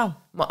don't know.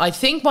 Well, I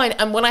think mine,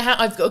 and when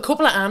I've got a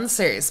couple of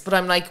answers, but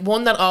I'm like,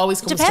 one that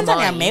always comes to mind.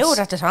 Depends on your mood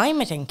at the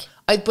time, I think.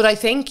 But I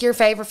think your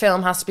favourite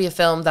film has to be a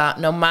film that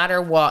no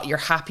matter what, you're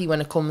happy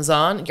when it comes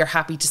on, you're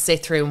happy to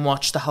sit through and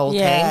watch the whole thing.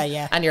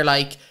 Yeah. And you're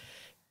like,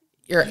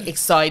 you're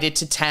excited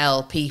to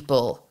tell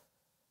people.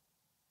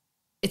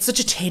 It's such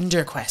a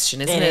Tinder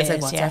question, isn't it? It's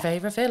like, what's our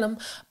favourite film?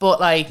 But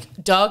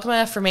like,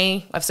 Dogma for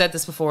me, I've said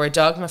this before,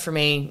 Dogma for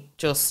me,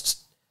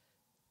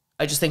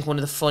 I just think one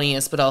of the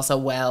funniest, but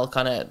also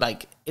kind of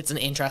like, it's an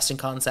interesting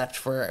concept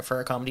for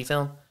a comedy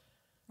film.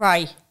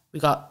 Right. We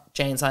got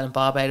Jay and Silent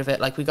Bob out of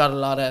it. Like, we got a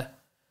lot of,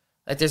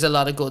 like, there's a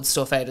lot of good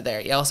stuff out of there.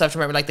 You also have to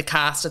remember, like, the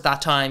cast at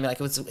that time, like,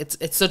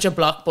 it's such a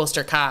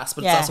blockbuster cast,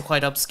 but it's also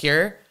quite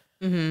obscure.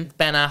 Mm-hmm.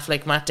 Ben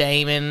Affleck, Matt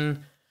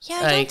Damon.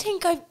 Yeah, I don't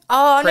think I've...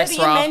 Oh, Chris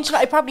maybe you mentioned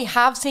it. I probably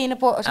have seen it,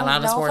 but I don't know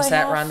Alanis if I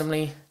Morissette have.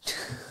 randomly.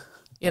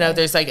 You know,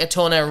 there's like a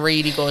ton of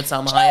really good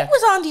Salma Do you know Hayek. what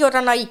was on the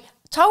other night?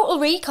 Total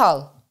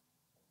Recall.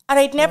 And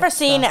I'd never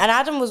seen it. And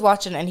Adam was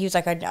watching it and he was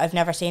like, I've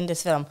never seen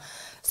this film.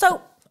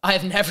 So... I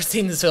have never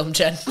seen this film,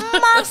 Jen.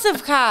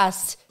 massive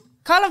cast.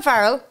 Colin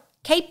Farrell,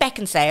 Kate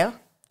Beckinsale.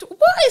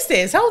 What is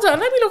this? Hold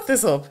on, let me look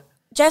this up.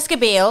 Jessica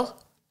Biel.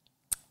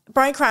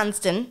 Bryan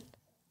Cranston.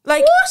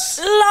 Like,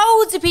 What?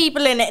 loads of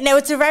people in it. Now,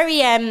 it's a very...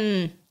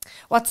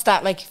 what's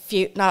that, like,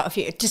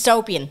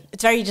 dystopian.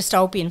 It's a very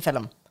dystopian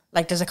film.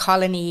 Like, there's a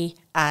colony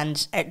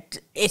and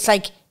it's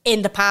like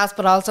in the past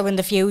but also in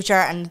the future,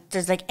 and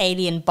there's like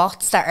alien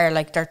bots that are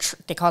like,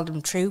 they call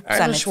them troops.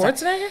 Arnold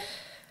Schwarzenegger?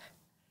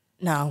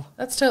 No.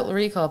 That's Total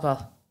Recall,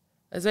 Paul.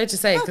 I was about to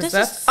say, because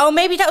that's...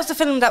 maybe that was the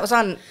film that was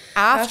on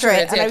after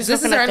it. And yeah, I was this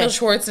is looking at Arnold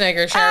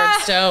Schwarzenegger,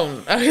 Sharon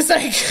Stone. I was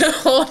like,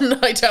 oh, no,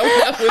 I don't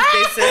know if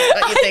this is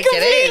what you think it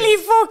is. I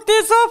completely fucked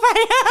this up,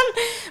 I am.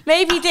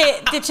 Maybe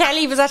the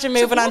telly was actually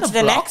moving on to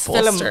the next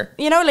film.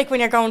 You know, like when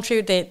you're going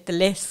through the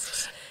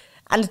list.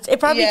 And it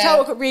probably,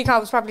 Total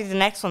Recall was probably the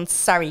next one.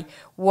 Sorry,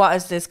 what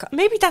is this?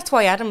 Maybe that's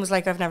why Adam was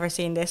like, I've never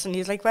seen this. And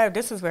he's like, wow,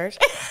 this is weird.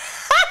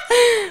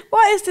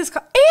 What is this?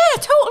 Yeah,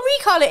 Total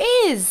Recall it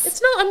is.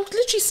 It's not, I'm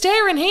literally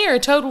staring here,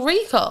 Total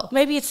Recall.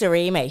 Maybe it's a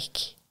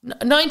remake.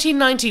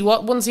 1990,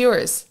 what one's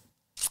yours?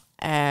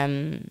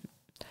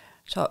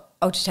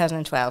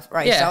 2012.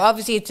 Right, Yeah. so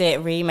obviously it's a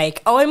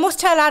remake. Oh, I must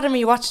tell Adam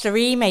you watched the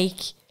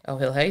remake. Oh,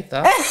 he'll hate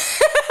that.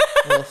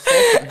 He'll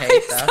fucking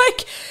hate that.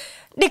 Like,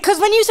 because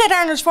when you said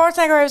Arnold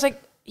Schwarzenegger, I was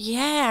like,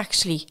 yeah,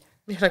 actually.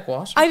 You're like,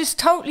 what? I was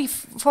totally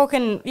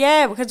fucking,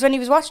 yeah, because when he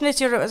was watching this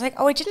the other, I was like,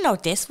 oh, I didn't know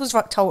this was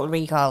Total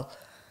Recall.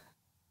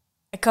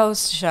 It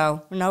goes to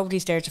show, when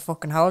nobody's there to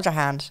fucking hold your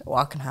hand,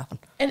 what can happen?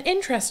 An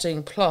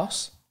interesting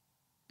plot.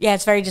 Yeah,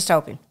 it's very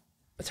dystopian.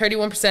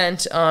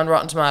 31% on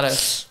Rotten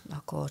Tomatoes.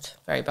 Not good.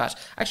 Very bad.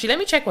 Actually, let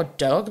me check what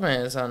Dogma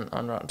is on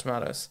Rotten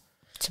Tomatoes.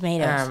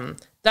 Tomatoes.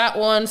 That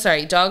one,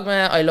 sorry,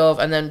 Dogma, I love.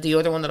 And then the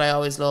other one that I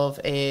always love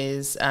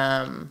is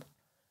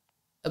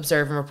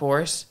Observe and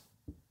Report.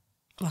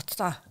 What's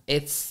that?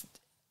 It's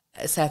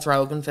a Seth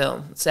Rogen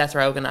film. Seth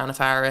Rogen, Anna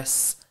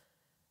Faris.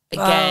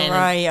 Again, oh,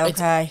 right,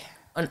 okay.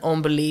 An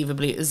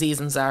unbelievably Aziz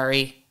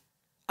Ansari.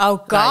 Oh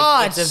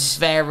God! Like, it's a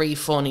very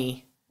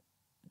funny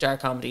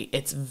dark comedy.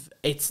 Is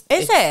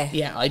it?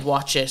 Yeah, I'd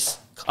watch it.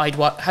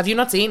 Have you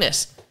not seen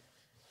it?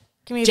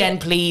 Jen,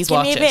 please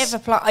watch it. Give me a bit of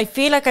a plot. I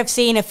feel like I've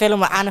seen a film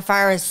with Anna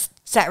Faris,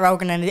 Seth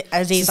Rogen, and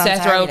Aziz Ansari.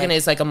 Seth Rogen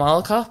is like a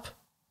mall cop.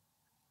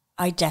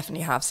 I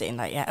definitely have seen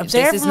that. Yeah,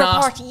 Observe and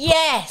Report.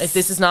 Yes.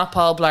 This is not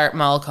Paul Blart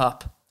Mall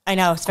Cop. I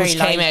know, it's very which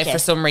came out for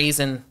some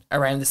reason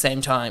around the same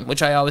time,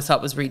 which I always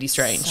thought was really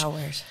strange. So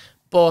weird.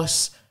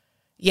 But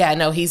yeah,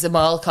 no, he's a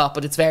mall cop,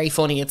 but it's very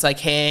funny. It's like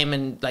him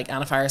and like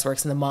Anna Faris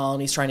works in the mall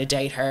and he's trying to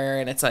date her,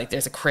 and it's like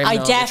there's a criminal.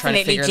 I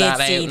definitely did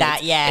see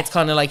that. Yeah, it's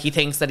kind of like he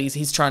thinks that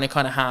he's trying to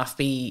kind of half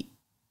be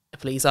a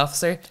police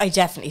officer. I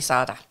definitely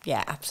saw that.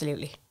 Yeah,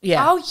 absolutely.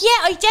 Yeah. Oh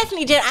yeah, I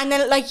definitely did. And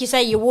then, like you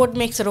say, you would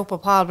mix it up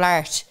with Paul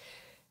Blart.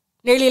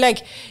 Nearly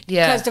like,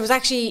 because there was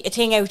actually a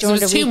thing out during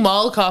the week. There was two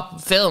mall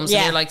cop films,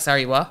 and you're like,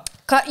 sorry, what?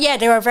 Yeah,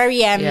 they were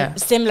very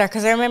similar,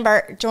 because I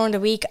remember during the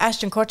week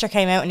Ashton Kutcher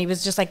came out and he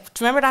was just like,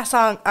 do you remember that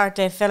song or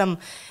the film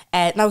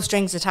No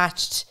Strings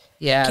Attached?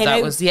 Yeah,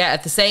 that was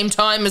at the same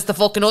time as the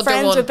fucking other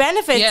Friends one. with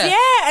Benefits, yeah.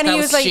 And he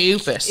was like,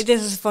 stupid.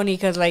 This is funny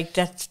because like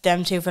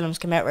them two films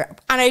came out,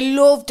 and I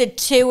loved the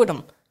two of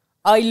them.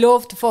 I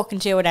loved the fucking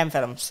two of them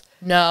films.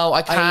 No,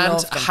 I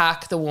can't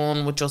hack the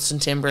one with Justin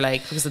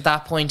Timberlake, because at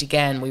that point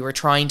again we were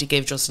trying to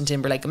give Justin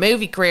Timberlake a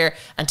movie career,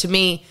 and to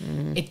me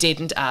it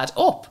didn't add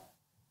up.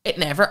 It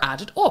never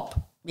added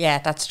up. Yeah,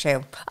 that's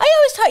true. I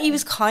always thought he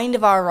was kind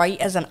of alright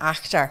as an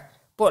actor,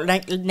 but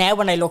like now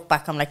when I look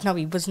back, I'm like, no,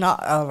 he was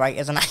not alright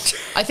as an actor.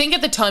 I think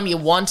at the time you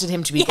wanted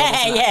him to be good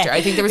as an actor.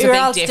 I think there was a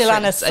big difference. Still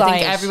on his side. I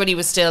think everybody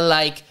was still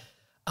like,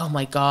 oh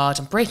my God,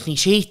 and Britney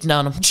cheating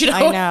on him. Do you know?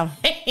 I know.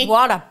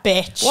 What a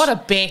bitch. What a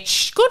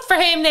bitch. Good for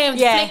him now.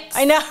 Yeah,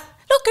 I know.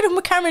 Look at him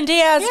with Cameron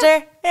Diaz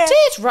there. Yeah.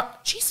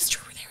 Jesus,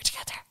 true, they were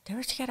together. They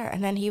were together,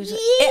 and then he was.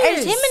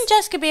 Is him and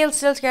Jessica Biel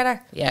still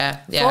together? Yeah.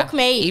 Fuck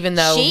me. Even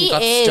though he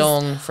got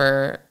stung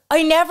for.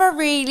 I never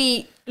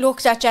really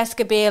looked at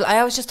Jessica Biel. I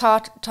always just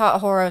thought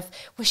of her of,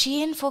 was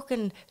she in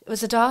fucking,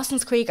 was it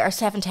Dawson's Creek or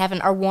Seventh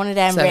Heaven or one of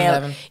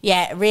them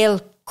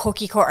real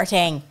cookie cutter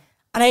thing?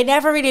 And I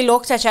never really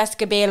looked at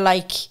Jessica Biel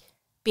like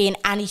being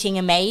anything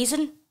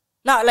amazing.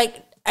 Not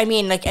like, I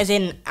mean, like as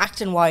in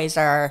acting wise,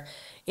 or,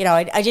 you know,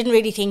 I didn't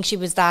really think she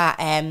was that.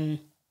 I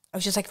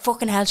was just like,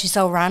 fucking hell, she's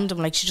so random.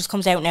 Like, she just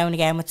comes out now and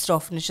again with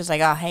stuff, and it's just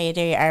like, oh, hey,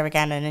 there you are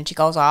again, and then she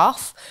goes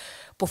off.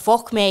 But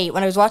fuck me,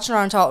 when I was watching her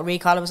on Total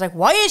Recall, I was like,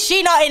 why is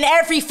she not in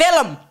every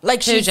film?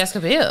 Like, she's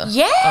Jessica Biel.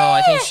 Yeah. Oh,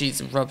 I think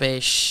she's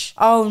rubbish.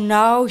 Oh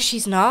no,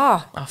 she's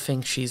not. I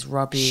think she's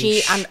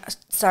rubbish.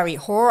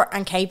 Her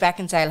and Kate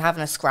Beckinsale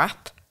having a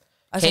scrap.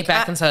 Kate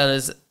Beckinsale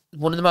is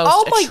one of the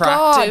most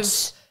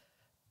attractive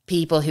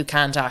people who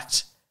can't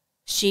act.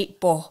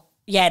 But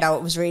Yeah, no,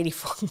 it was really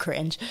fucking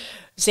cringe.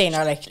 Seeing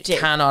her like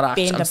cannot act.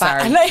 being I'm the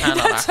sorry, like, cannot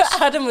that's act.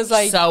 what Adam was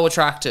like. So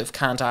attractive,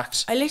 can't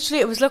act. I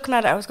literally was looking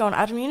at it. I was going,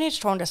 Adam, you need to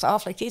turn this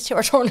off. Like these two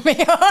are turning me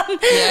on.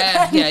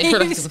 Yeah, And yeah.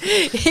 You're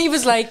he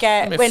was like,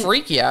 when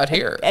freaky out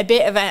here. a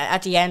bit of it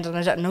at the end, and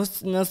I don't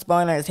no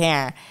spoilers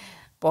here,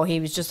 but he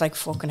was just like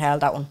fucking hell.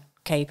 That one,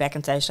 Kate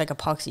Beckinsale, she's like a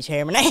poxy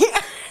Terminator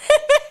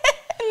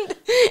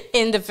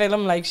in the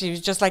film. Like she was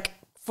just like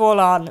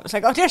full on. It was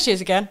like, oh, there she is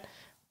again.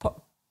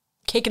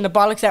 Kicking the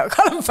bollocks out of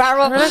Colin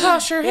Farrell. We're like, oh,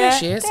 sure, here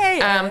she is.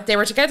 They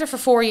were together for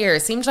 4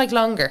 years. Seemed like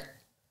longer.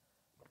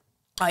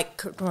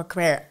 Come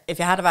here. If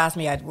you had have asked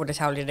me, I would have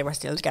told you they were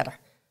still together.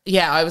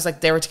 Yeah, I was like,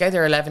 they were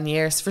together 11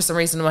 years. For some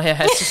reason in my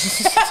head,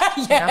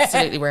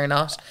 absolutely we're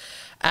not.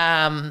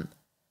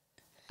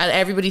 And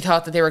everybody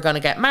thought that they were going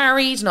to get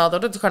married and all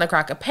that other kind of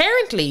crack.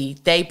 Apparently,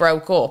 they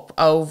broke up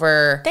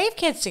over... They have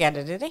kids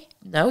together, did they?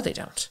 No, they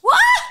don't. What?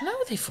 No,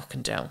 they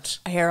fucking don't.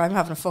 I hear I'm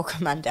having a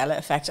fucking Mandela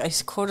effect. I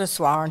could have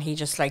sworn he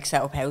just like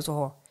set up house with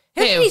her.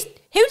 Who? Who did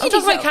he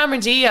talking about Cameron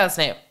Diaz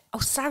now. Oh,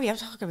 sorry, I'm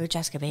talking about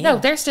Jessica Biel. No,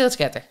 they're still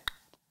together.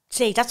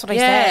 See, that's what I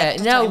Yeah, said.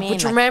 That's no, what I mean,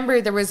 but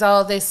remember there was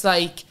all this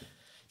like... Do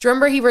you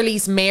remember he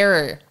released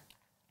Mirror?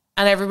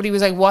 And everybody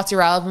was like, what's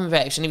your album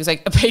about? And he was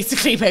like,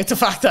 basically about the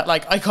fact that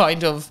like I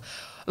kind of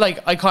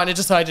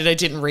decided I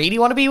didn't really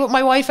want to be with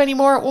my wife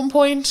anymore at one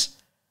point.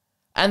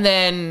 And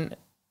then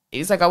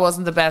he's like, I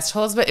wasn't the best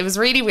husband. It was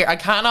really weird. I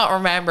cannot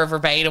remember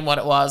verbatim what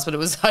it was, but it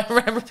was, I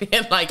remember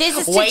being like,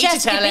 wait to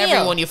tell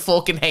everyone you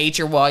fucking hate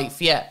your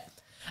wife. Yeah.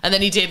 And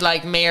then he did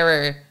like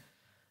Mirror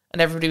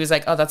and everybody was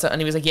like, oh, that's it. And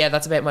he was like, yeah,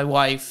 that's about my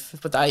wife.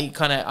 But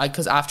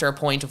because after a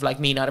point of like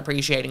me not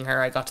appreciating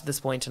her, I got to this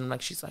point and I'm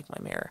like, she's like my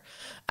mirror.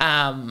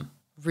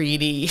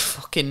 Really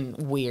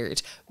fucking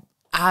weird.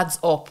 Adds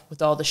up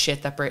with all the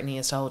shit that Brittany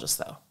has told us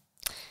though.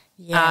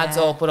 Yeah. Adds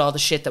up with all the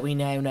shit that we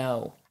now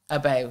know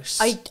about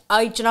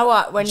do you know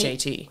what? When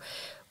JT.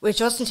 With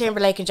Justin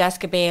Timberlake and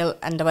Jessica Biel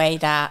and the way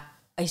that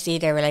I see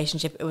their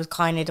relationship, it was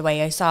kind of the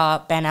way I saw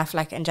Ben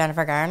Affleck and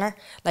Jennifer Garner.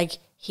 Like,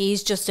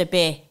 he's just a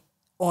bit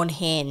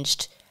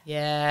unhinged.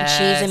 Yeah.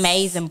 She's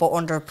amazing but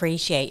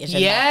underappreciated.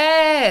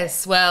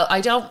 Yes. Well,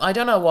 I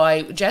don't know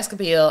why. Jessica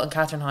Biel and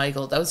Katherine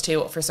Heigl, those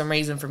two, for some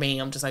reason for me,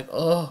 I'm just like,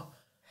 oh,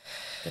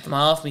 get them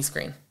off me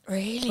screen.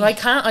 Really? Well,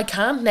 I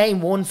can't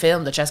name one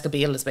film that Jessica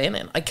Biel has been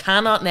in. I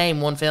cannot name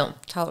one film.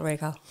 Total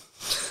Recall.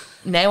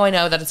 Now I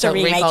know that it's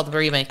Total Recall the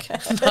remake.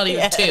 Not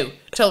even 2.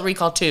 Total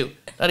Recall 2.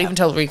 Not even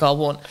Total Recall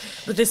 1.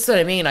 But this is what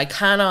I mean. I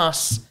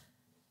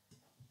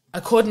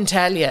couldn't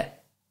tell you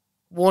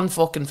one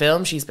fucking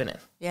film she's been in.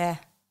 Yeah.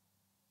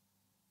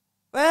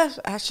 Well,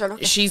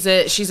 actually,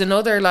 she's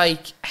another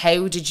like,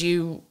 how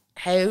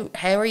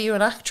are you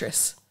an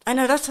actress? I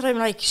know, that's what I'm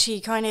like. She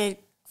kind of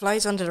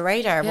flies under the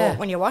radar, but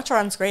when you watch her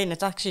on screen,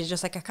 it's actually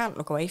just like, I can't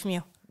look away from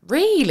you.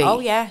 Really? Oh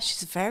yeah,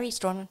 she's very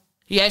stunning.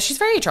 Yeah, she's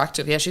very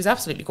attractive. Yeah, she's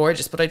absolutely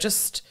gorgeous. But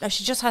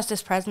she just has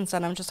this presence,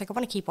 and I'm just like, I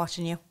want to keep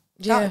watching you.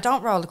 Yeah.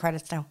 Don't roll the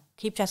credits now.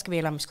 Keep Jessica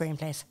Biel on my screen,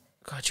 please.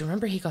 God, do you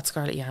remember he got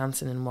Scarlett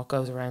Johansson in What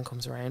Goes Around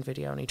Comes Around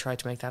video, and he tried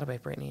to make that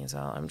about Britney as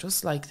well? I'm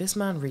just like, this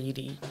man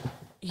really...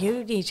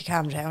 You need to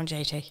calm down,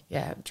 JT.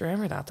 Yeah, do you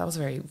remember that? That was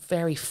very,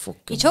 very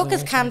fucking He took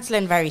his weird.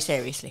 cancelling very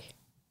seriously.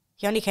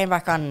 He only came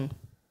back on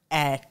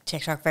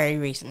TikTok very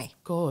recently.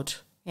 Good.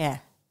 Yeah.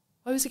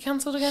 Why was he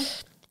cancelled again?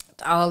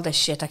 All the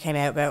shit that came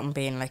out about him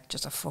being like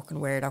just a fucking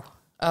weirdo.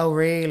 Oh,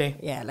 really?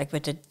 Yeah, like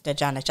with the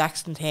Janet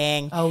Jackson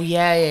thing. Oh,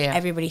 yeah.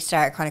 Everybody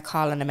started kind of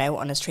calling him out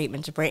on his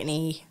treatment to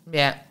Britney.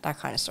 Yeah. That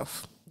kind of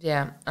stuff.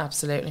 Yeah,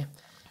 absolutely.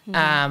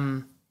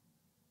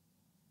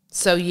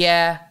 So,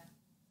 yeah.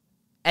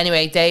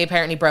 Anyway, they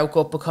apparently broke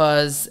up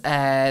because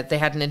they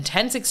had an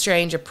intense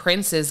exchange at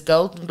Prince's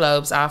Golden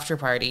Globes after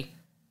party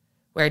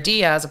where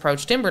Diaz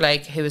approached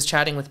Timberlake, who was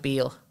chatting with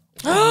Biel.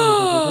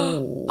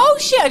 Oh,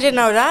 shit, I didn't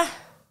know that.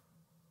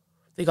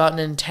 They got an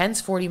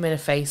intense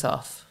 40-minute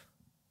face-off.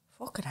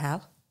 Fucking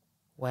hell.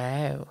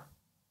 Wow.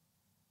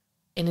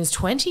 In his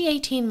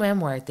 2018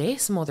 memoir,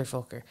 this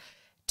motherfucker,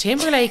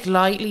 Timberlake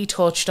lightly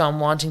touched on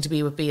wanting to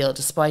be with Biel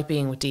despite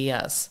being with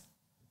Diaz.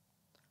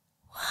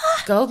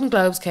 What? Golden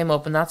Globes came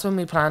up and that's when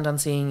we planned on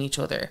seeing each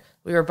other.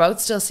 We were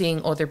both still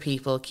seeing other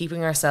people,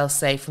 keeping ourselves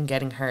safe from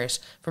getting hurt,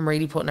 from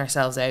really putting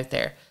ourselves out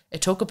there.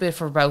 It took a bit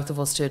for both of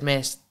us to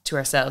admit to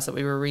ourselves that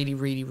we were really,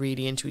 really,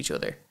 really into each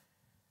other.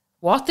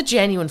 What the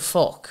genuine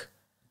fuck?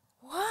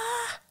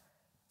 What?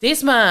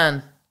 This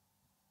man...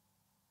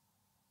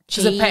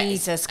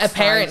 Jesus Christ.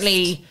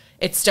 Apparently,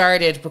 it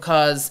started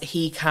because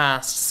he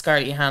cast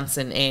Scarlett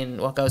Johansson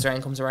in What Goes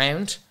Around Comes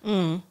Around.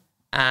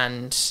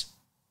 And...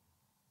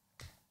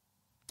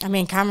 I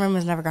mean, Cameron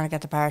was never going to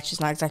get the part. She's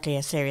not exactly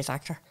a serious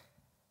actor.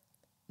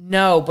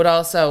 No, but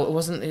also, it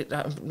wasn't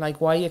like,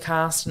 why you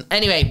casting?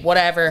 Anyway,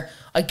 whatever.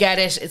 I get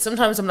it.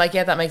 Sometimes I'm like,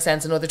 yeah, that makes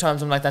sense. And other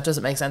times I'm like, that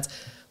doesn't make sense.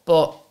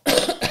 But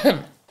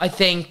I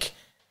think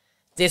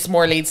this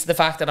more leads to the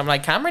fact that I'm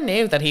like, Cameron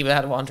knew that he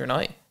had a wandering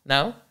eye.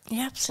 No?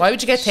 Yeah, absolutely. Why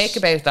would you get thick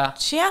about that?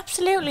 She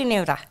absolutely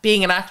knew that.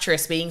 Being an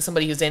actress, being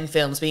somebody who's in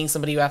films, being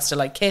somebody who has to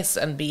like kiss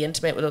and be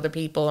intimate with other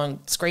people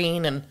on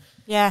screen and...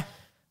 Yeah.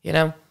 You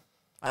know?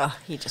 Oh,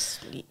 he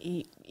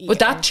But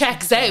that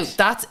checks out.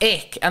 That's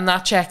ick, and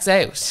that checks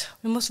out.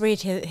 We must read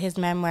his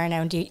memoir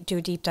now and do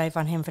a deep dive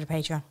on him for the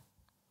Patreon.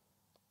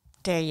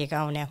 There you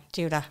go now.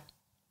 Do that.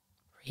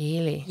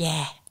 Really?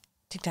 Yeah. I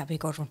think that'd be a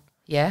good one.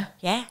 Yeah?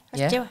 Yeah,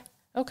 let's do it.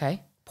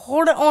 Okay.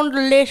 Put it on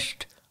the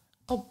list.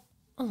 Oh,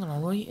 I'm going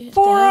to write it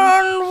Put it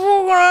down. on the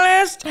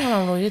fucking list. I'm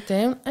going to write it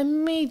down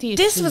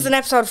immediately. This was an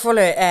episode full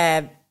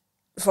of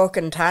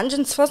fucking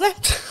tangents, wasn't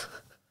it?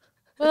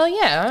 Well,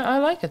 yeah, I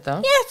like it though.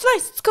 Yeah, it's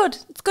nice. It's good.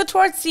 It's good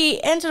towards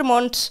the end of the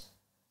month.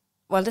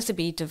 Well, this would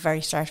be the very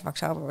start of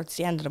October, but it's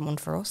the end of the month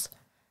for us.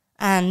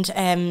 And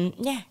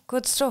yeah,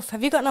 good stuff.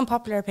 Have you got an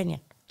unpopular opinion?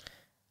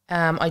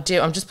 I do.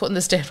 I'm just putting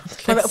this down on the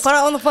Put list. it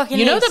on the fucking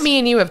You know list. that me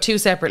and you have two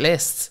separate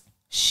lists?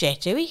 Shit,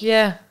 do we?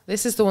 Yeah.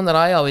 This is the one that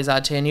I always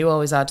add to, and you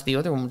always add to the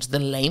other one, which is the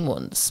lame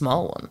one, the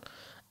small one.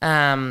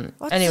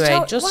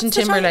 Anyway, Justin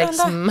Timberlake's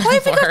memoir. Why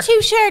have we got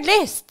two shared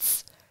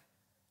lists?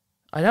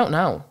 I don't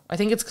know. I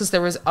think it's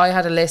because I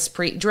had a list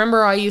do you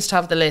remember I used to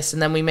have the list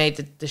and then we made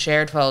the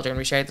shared folder and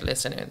we shared the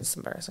list anyway? It's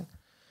embarrassing.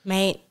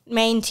 Main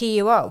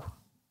TUO.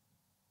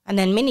 And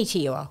then mini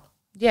TUO.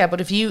 Yeah, but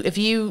if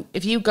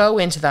you go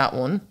into that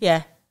one,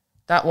 Yeah.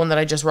 that one that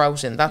I just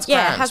wrote in, that's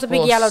Yeah, grand, it has a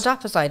big yellow dot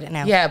beside it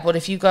now. Yeah, but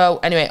if you go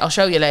anyway, I'll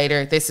show you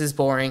later. This is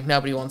boring.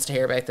 Nobody wants to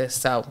hear about this,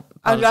 so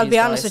I'll be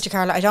honest guys. with you,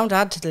 Karla. I don't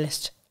add to the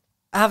list.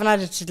 I haven't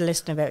added to the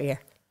list in about a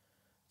year.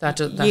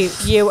 You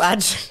You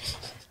add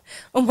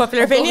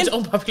unpopular opinion.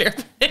 Unpopular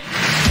opinion.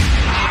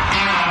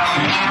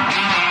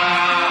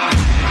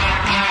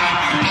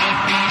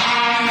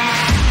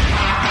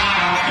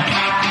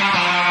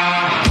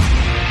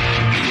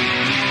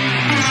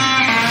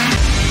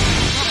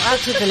 Add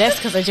to the list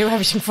because I do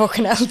everything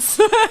fucking else.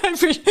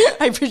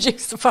 I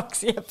produce the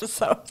Foxy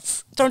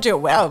episodes. Don't do it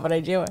well, but I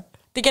do it.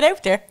 They get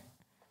out there.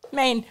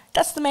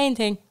 That's the main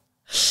thing.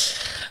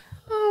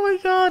 Oh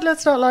my god,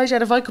 let's not lie,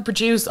 Jen. If I could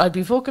produce, I'd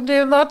be fucking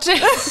doing that too.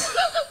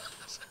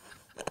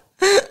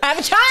 I have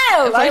a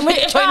child.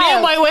 If I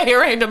knew my way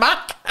around a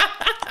Mac.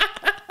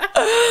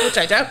 Which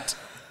I don't.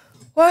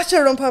 What's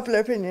your unpopular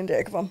opinion,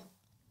 there? Come on.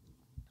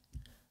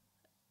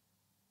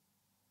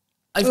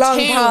 I've Long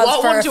two. pause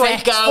What for one do I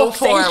effect, go fuck's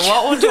for? sake.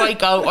 What one do I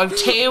go? I've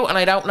two, and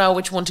I don't know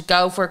which one to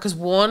go for because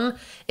one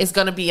is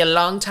going to be a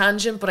long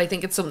tangent, but I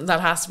think it's something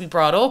that has to be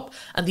brought up,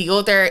 and the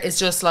other is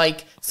just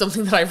like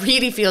something that I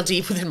really feel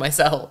deep within my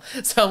soul.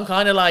 So I'm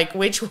kind of like,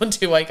 which one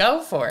do I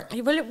go for?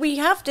 Well, we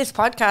have this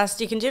podcast.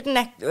 You can do the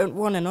next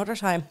one another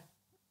time.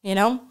 You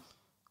know?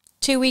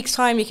 2 weeks'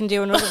 time, you can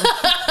do another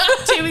one.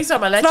 2 weeks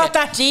time, I'll let It's you. not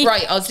that deep.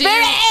 Right, I'll do.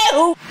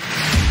 Very-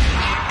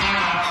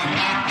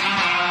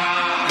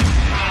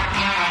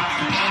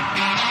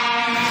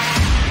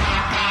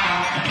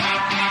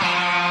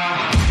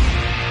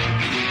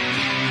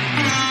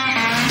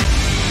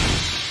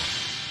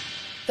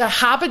 The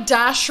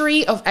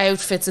haberdashery of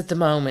outfits at the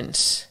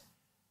moment.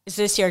 Is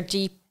this your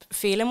deep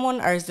feeling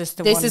one, or is this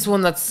the This one? is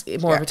one that's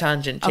more of a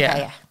tangent, Okay, yeah.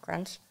 yeah,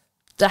 grand.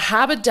 The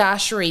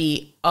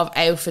haberdashery of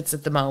outfits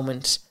at the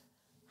moment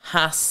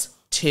has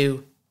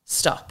to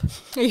stop.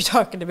 Are you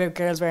talking about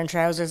girls wearing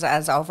trousers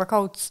as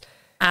overcoats?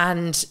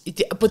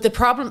 But the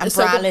problem And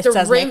so bralettes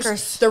as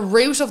knickers. the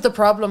root of the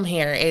problem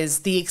here is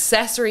the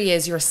accessory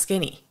is you're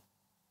skinny.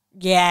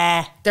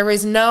 Yeah. There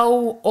is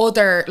no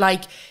other,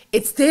 like,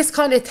 it's this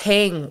kind of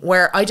thing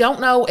where I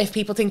don't know if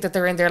people think that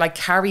they're in their like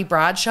Carrie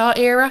Bradshaw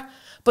era,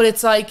 but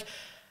it's like,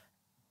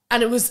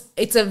 and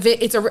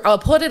I'll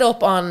put it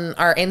up on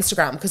our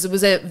Instagram because it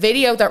was a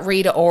video that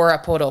Rita Ora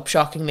put up,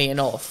 shockingly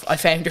enough. I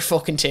found her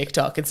fucking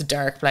TikTok. It's a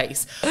dark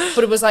place.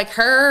 But it was like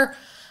her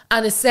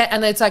and it's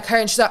like her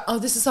and she's like, oh,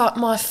 this is not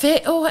my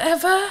fit or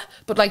whatever.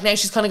 But like now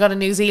she's kind of got a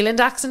New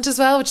Zealand accent as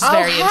well, which is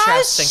very has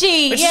interesting.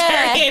 she? Which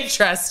Yeah. is very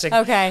interesting.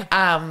 Okay.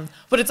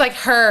 But it's like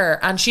her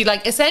and she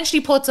like essentially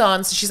puts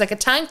on, so she's like a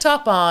tank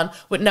top on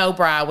with no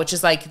bra, which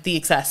is like the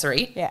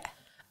accessory. Yeah.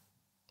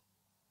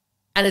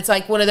 And it's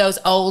like one of those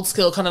old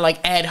school kind of like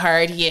Ed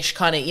Hardy-ish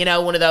kind of, you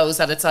know, one of those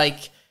that it's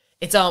like,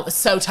 it's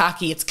so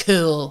tacky, it's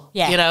cool.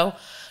 Yeah. You know?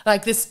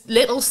 Like this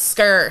little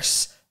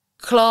skirt,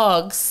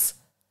 clogs.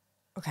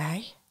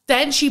 Okay.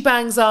 Then she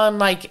bangs on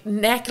like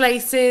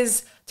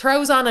necklaces,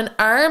 throws on an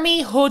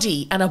army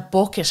hoodie and a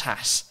bucket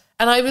hat.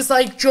 And I was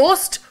like,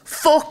 just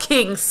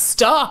fucking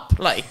stop.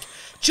 Like,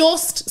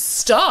 just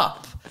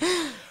stop.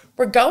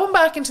 We're going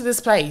back into this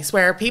place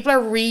where people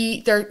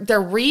are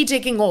they're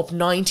re-digging up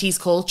 90s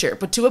culture,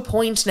 but to a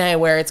point now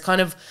where it's kind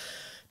of,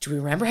 do we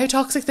remember how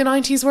toxic the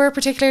 90s were,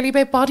 particularly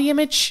about body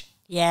image?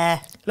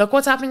 Yeah. Look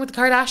what's happening with the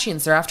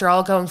Kardashians. They're after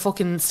all going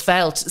fucking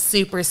svelte,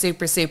 super,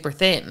 super, super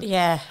thin.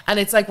 Yeah. And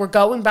it's like we're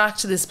going back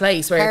to this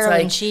place where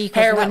Heroin it's chic,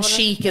 like wasn't heroin that what it-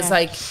 chic is yeah.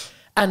 like,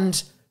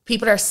 and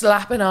people are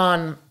slapping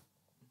on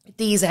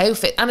these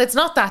outfits. And it's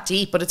not that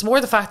deep, but it's more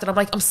the fact that I'm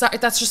like, I'm sorry,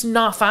 that's just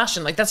not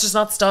fashion. Like, that's just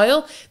not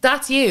style.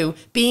 That's you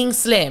being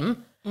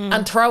slim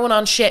and throwing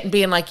on shit and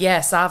being like,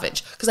 yeah,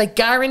 savage. Because I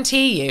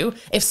guarantee you,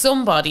 if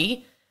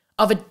somebody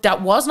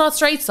that was not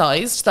straight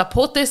sized that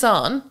put this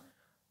on,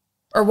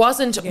 or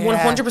wasn't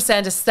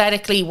 100%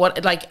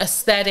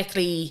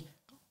 aesthetically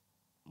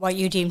what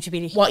you deem to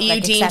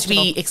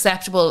be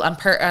acceptable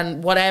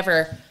and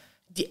whatever.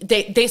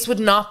 This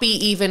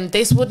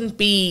wouldn't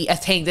be a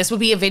thing. This would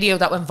be a video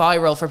that went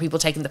viral for people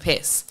taking the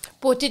piss.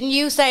 But didn't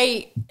you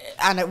say,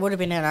 and it would have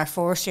been in our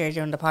first year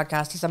doing the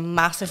podcast, there's a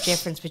massive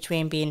difference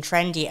between being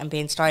trendy and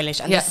being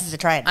stylish, and this is a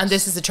trend. And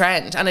this is a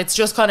trend, and it's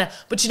just kind of,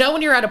 but you know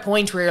when you're at a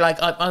point where you're like,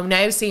 I'm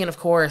now seeing, of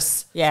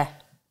course,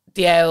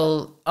 the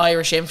old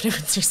Irish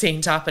influencer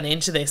scene tapping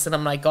into this, and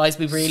I'm like, guys,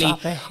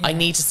 I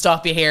need to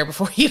stop you here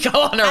before you go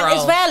on a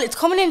roll. As well, it's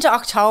coming into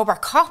October,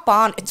 cop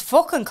on, it's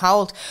fucking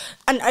cold.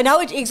 And I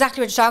know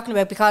exactly what you're talking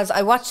about, because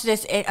I watched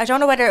this, I don't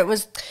know whether it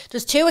was,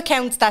 there's 2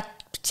 accounts that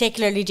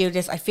particularly do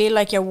this. I feel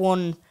like your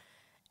one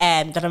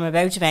that I'm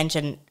about to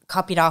mention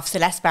copied off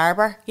Celeste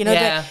Barber. You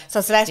know,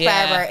 so Celeste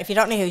Barber, if you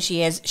don't know who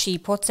she is, she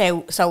puts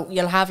out, so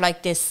you'll have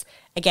like this,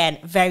 again,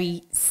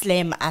 very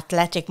slim,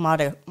 athletic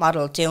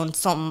model doing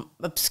some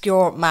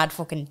obscure, mad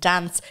fucking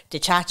dance, the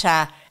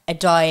cha-cha, a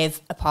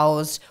dive, a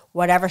pose,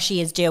 whatever she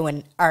is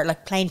doing, or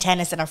like playing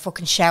tennis in her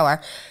fucking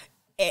shower,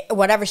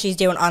 whatever she's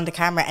doing on the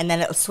camera, and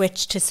then it'll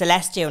switch to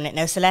Celeste doing it.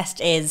 Now,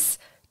 Celeste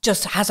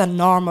has a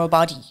normal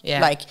body.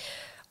 Yeah. Like,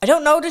 I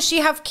don't know, does she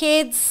have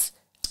kids?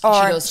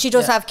 Or she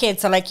does have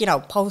kids, so like, you know,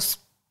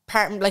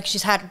 postpartum, like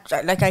she's had,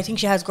 like I think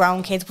she has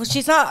grown kids, but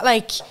she's not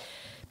like...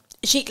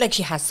 She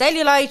has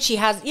cellulite, she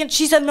has, you know,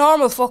 she's a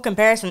normal fucking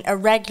person, a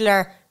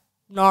regular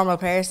normal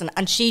person,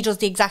 and she does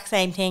the exact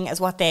same thing as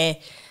what the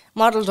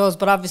model does,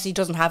 but obviously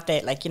doesn't have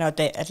the, like, you know,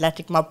 the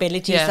athletic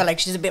mobility, so like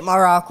she's a bit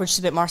more awkward, she's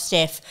a bit more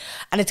stiff,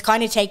 and it's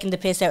kind of taking the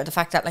piss out of the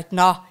fact that, like,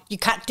 no,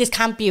 this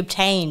can't be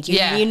obtained,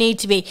 you need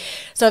to be.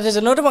 So there's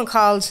another one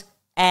called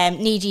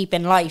Knee Deep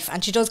in Life,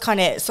 and she does kind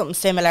of something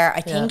similar.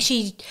 I think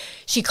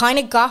she kind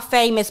of got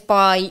famous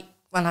by,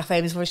 well, not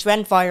famous, but she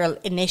went viral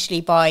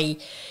initially by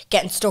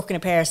getting stuck in a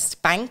pair of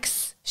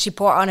Spanx. She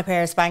put on a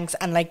pair of Spanx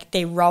and like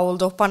they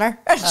rolled up on her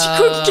and she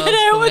couldn't get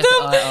out with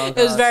them.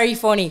 It was very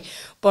funny.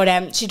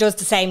 But she does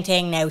the same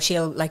thing now.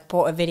 She'll like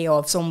put a video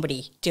of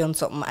somebody doing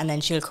something and then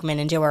she'll come in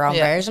and do her own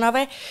version of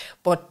it.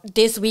 But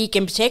this week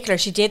in particular,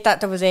 she did that.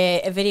 There was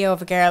a video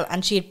of a girl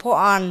and she had put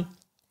on,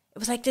 it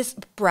was like this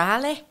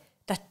bralette.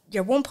 That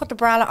your one put the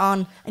bralette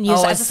on and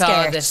use it as a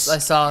skirt. I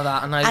saw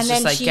that and I was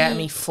just like, get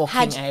me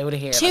fucking out of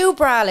here. 2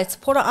 bralettes,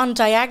 put it on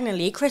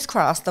diagonally,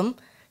 crisscrossed them,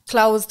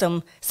 closed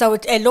them, so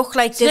it looked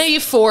like this. Now you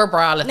have 4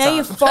 bralettes Now you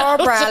have 4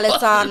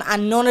 bralettes on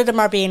and none of them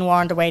are being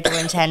worn the way they were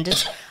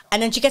intended.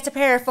 And then she gets a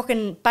pair of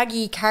fucking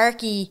baggy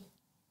cargo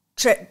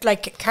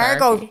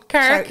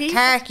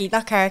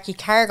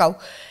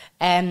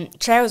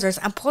trousers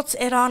and puts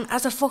it on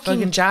as a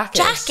fucking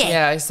jacket.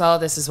 Yeah, I saw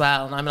this as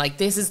well, and I'm like,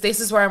 this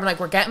is where I'm like,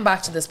 we're getting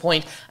back to this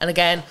point. And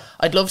again,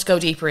 I'd love to go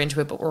deeper into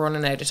it, but we're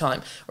running out of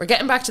time. We're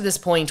getting back to this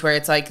point where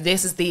it's like,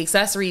 this is the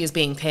accessory is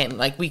being thin.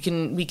 Like we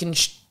can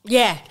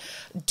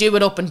do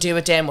it up and do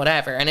it down,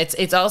 whatever. And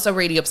it's also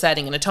really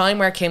upsetting in a time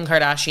where Kim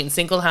Kardashian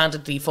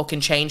single-handedly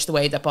fucking changed the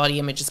way that body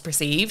image is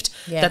perceived,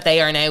 that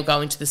they are now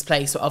going to this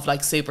place of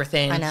like super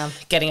thin,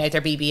 getting out their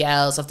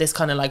BBLs, of this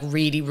kind of like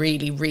really,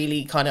 really,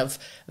 really kind of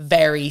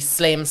very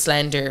slim,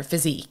 slender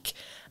physique.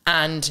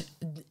 And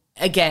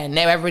again,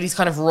 now everybody's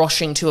kind of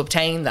rushing to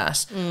obtain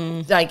that.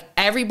 Like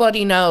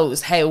everybody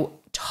knows how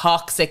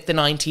toxic the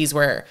 90s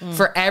were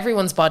for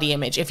everyone's body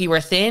image. If you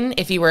were thin,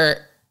 if you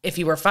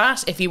were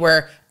fat, if you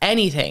were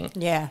anything,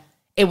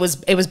 it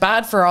was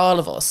bad for all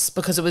of us,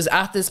 because it was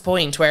at this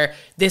point where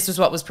this was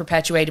what was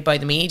perpetuated by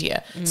the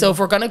media. So if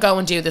we're going to go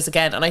and do this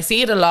again, and I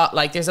see it a lot,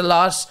 like there's a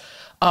lot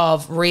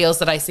of reels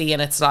that I see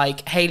and it's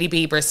like Hailey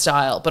Bieber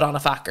style but on a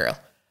fat girl,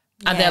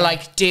 and they're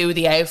like, do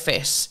the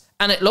outfit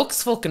and it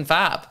looks fucking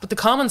fab, but the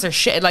comments are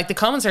shit. Like the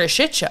comments are a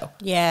shit show.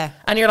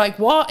 And you're like,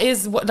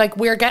 like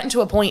we're getting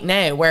to a point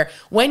now where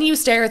when you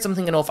stare at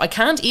something enough, I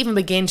can't even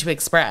begin to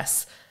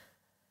express,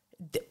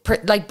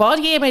 like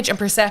body image and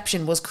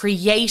perception was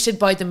created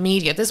by the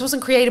media. This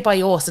wasn't created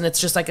by us and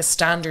it's just like a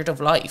standard of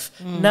life.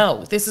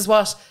 No, this is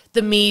what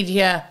the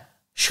media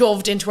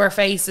shoved into our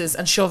faces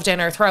and shoved in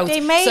our throats,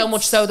 so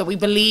much so that we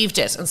believed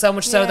it, and so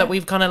much so that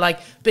we've kind of like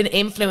been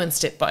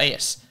influenced by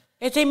it.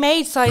 They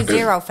made size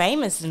 0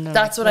 famous.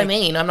 That's what I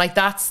mean. I'm like,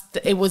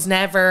 it was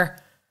never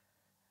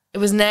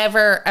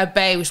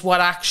about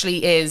what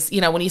actually is,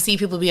 you know, when you see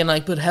people being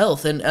like, good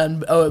health and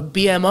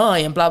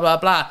BMI and blah, blah,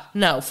 blah.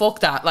 No, fuck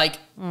that. Like,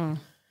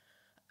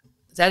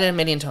 said it a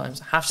million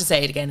times. I have to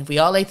say it again. If we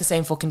all ate the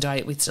same fucking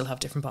diet, we'd still have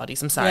different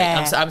bodies. I'm sorry.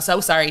 I'm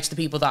so sorry to the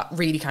people that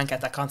really can't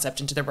get that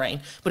concept into their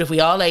brain. But if we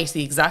all ate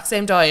the exact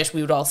same diet,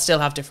 we would all still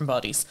have different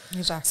bodies.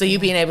 Exactly. So you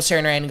being able to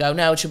turn around and go,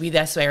 no, it should be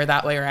this way or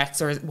that way or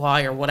X or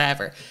Y or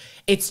whatever.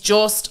 It's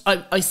just,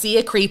 I see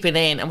it creeping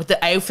in. And with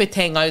the outfit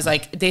thing, I was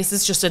like, this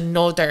is just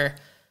another...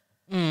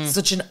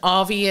 such an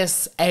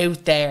obvious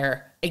out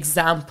there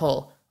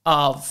example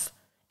of,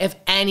 if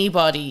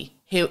anybody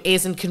who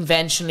isn't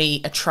conventionally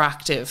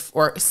attractive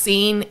or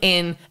seen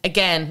in,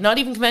 again, not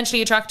even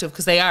conventionally attractive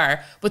because they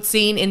are, but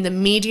seen in the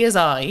media's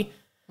eye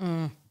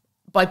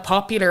by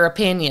popular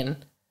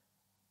opinion,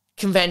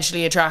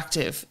 conventionally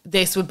attractive,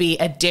 this would be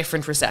a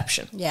different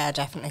reception. Yeah,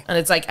 definitely. And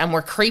it's like, and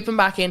we're creeping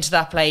back into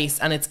that place,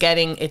 and it's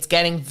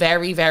getting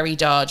very, very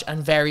dodge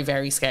and very,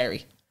 very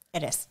scary.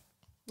 It is.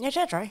 You're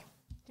dead right.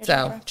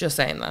 Just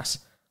saying that.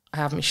 I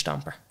have my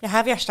stomper. You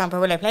have your stomper.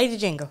 Will I play the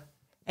jingle?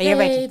 Are you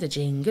ready? The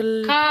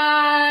jingle.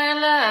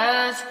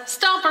 Karla's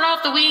Stomper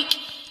of the Week.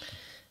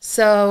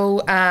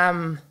 So,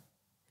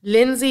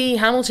 Lindsay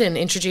Hamilton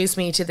introduced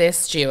me to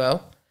this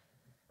duo.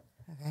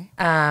 Okay.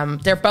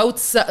 They're both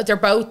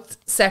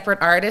separate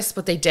artists,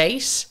 but they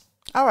date.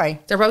 All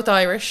right. They're both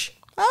Irish.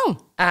 Oh.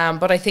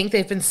 But I think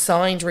they've been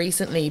signed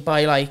recently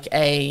by like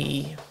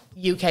a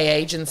UK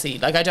agency.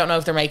 Like, I don't know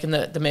if they're making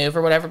the move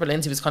or whatever, but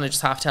Lindsay was kind of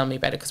just half telling me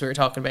about it because we were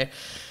talking about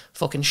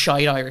fucking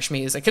shite Irish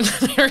music, and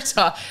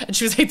and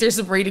she was like, there's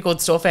some really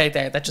good stuff out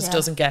there that just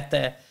doesn't get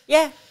the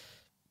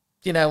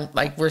you know,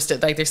 like, we're still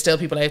like, there's still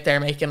people out there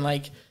making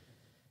like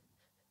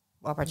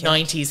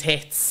 90s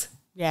hits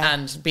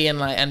and being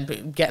like,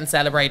 and getting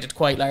celebrated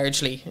quite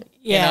largely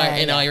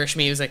in Irish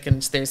music,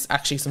 and there's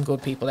actually some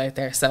good people out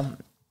there. So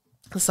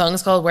the song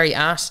is called Where You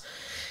At.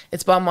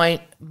 It's by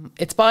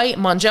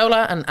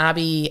Monjola and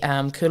Abby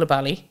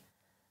Coulibaly,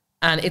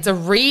 and it's a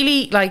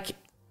really like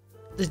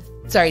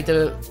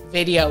the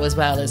video as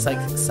well is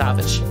like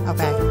savage.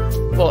 Okay.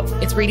 But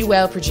it's really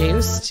well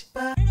produced.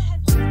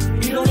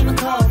 You don't even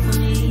call for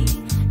me.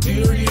 Do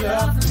you really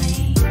love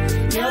me?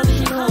 Tell me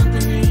your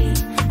company.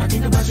 I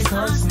think about you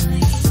constantly.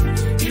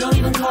 You don't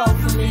even call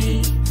for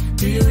me.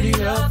 Do you really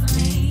love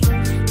me?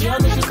 Tell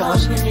me your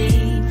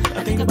company.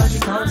 I think about you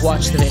constantly.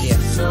 Watch the video.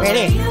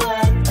 Really?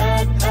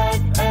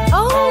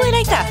 Oh, I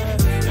like that.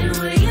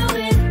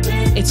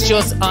 It's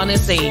just,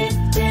 honestly,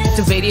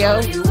 the video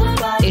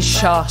is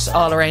shot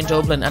all around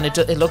Dublin, and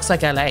it looks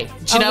like LA.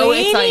 Do you know?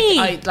 Really?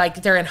 It's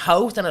like they're in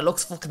Howth, and it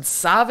looks fucking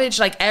savage.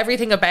 Like,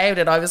 everything about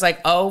it, I was like,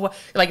 oh,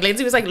 like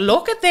Lindsay was like,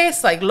 look at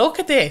this, like, look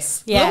at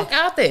this, look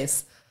at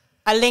this.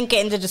 I'll link it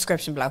in the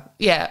description below.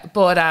 Yeah,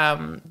 but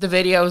the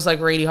video is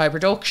like really high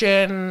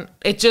production.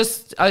 It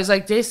just, I was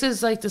like, this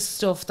is like the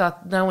stuff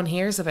that no one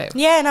hears about.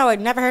 Yeah, no,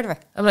 I'd never heard of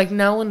it. I'm like,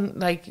 no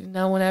one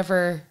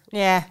ever.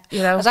 Yeah,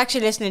 you know. I was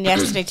actually listening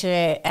yesterday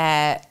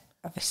to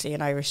obviously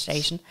an Irish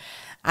station,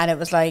 and it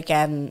was like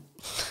I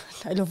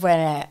love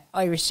when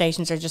Irish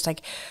stations are just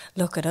like,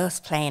 look at us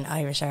playing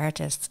Irish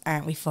artists,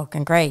 aren't we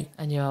fucking great?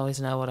 And you always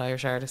know what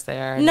Irish artists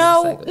they are.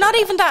 No, like, not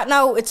even that.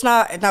 No, it's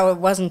not. No, it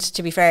wasn't.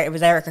 To be fair, it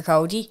was Erica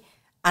Cody,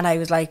 and I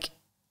was like,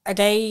 are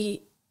they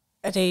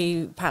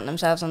patting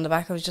themselves on the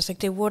back? I was just like,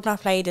 they would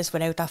not play this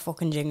without that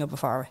fucking jingle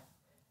before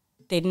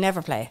it. They'd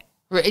never play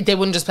it. They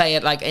wouldn't just play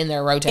it like in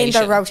their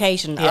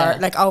rotation. Or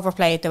like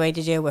overplay it the way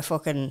they do with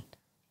fucking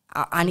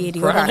any of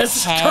the other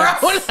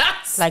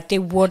heads. Like, they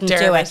wouldn't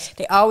do it.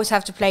 They always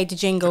have to play the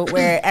jingle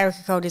where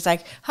Erica Cody's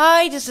like,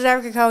 hi, this is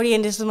Erica Cody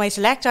and this is my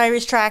select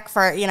Irish track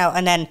for, you know,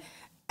 and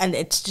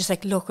it's just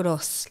like, look at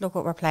us, look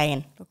what we're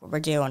playing, look what we're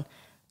doing.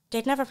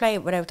 They'd never play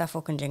it without that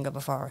fucking jingle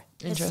before.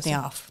 Interesting. Pisses me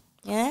off.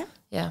 Yeah?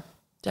 Yeah,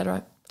 dead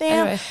right.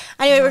 Anyway,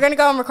 we're going to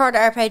go and record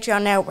our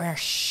Patreon now. We're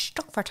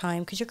stuck for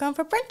time because you're going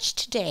for brunch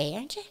today,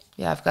 aren't you?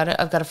 Yeah, I've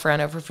got a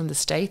friend over from the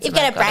States. You've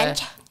got a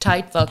brunch.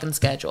 Tight fucking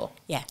schedule.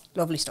 Yeah,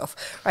 lovely stuff.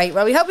 Right,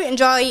 well, we hope you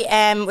enjoy.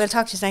 We'll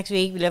talk to you next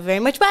week. We love you very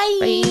much. Bye.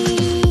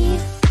 Bye.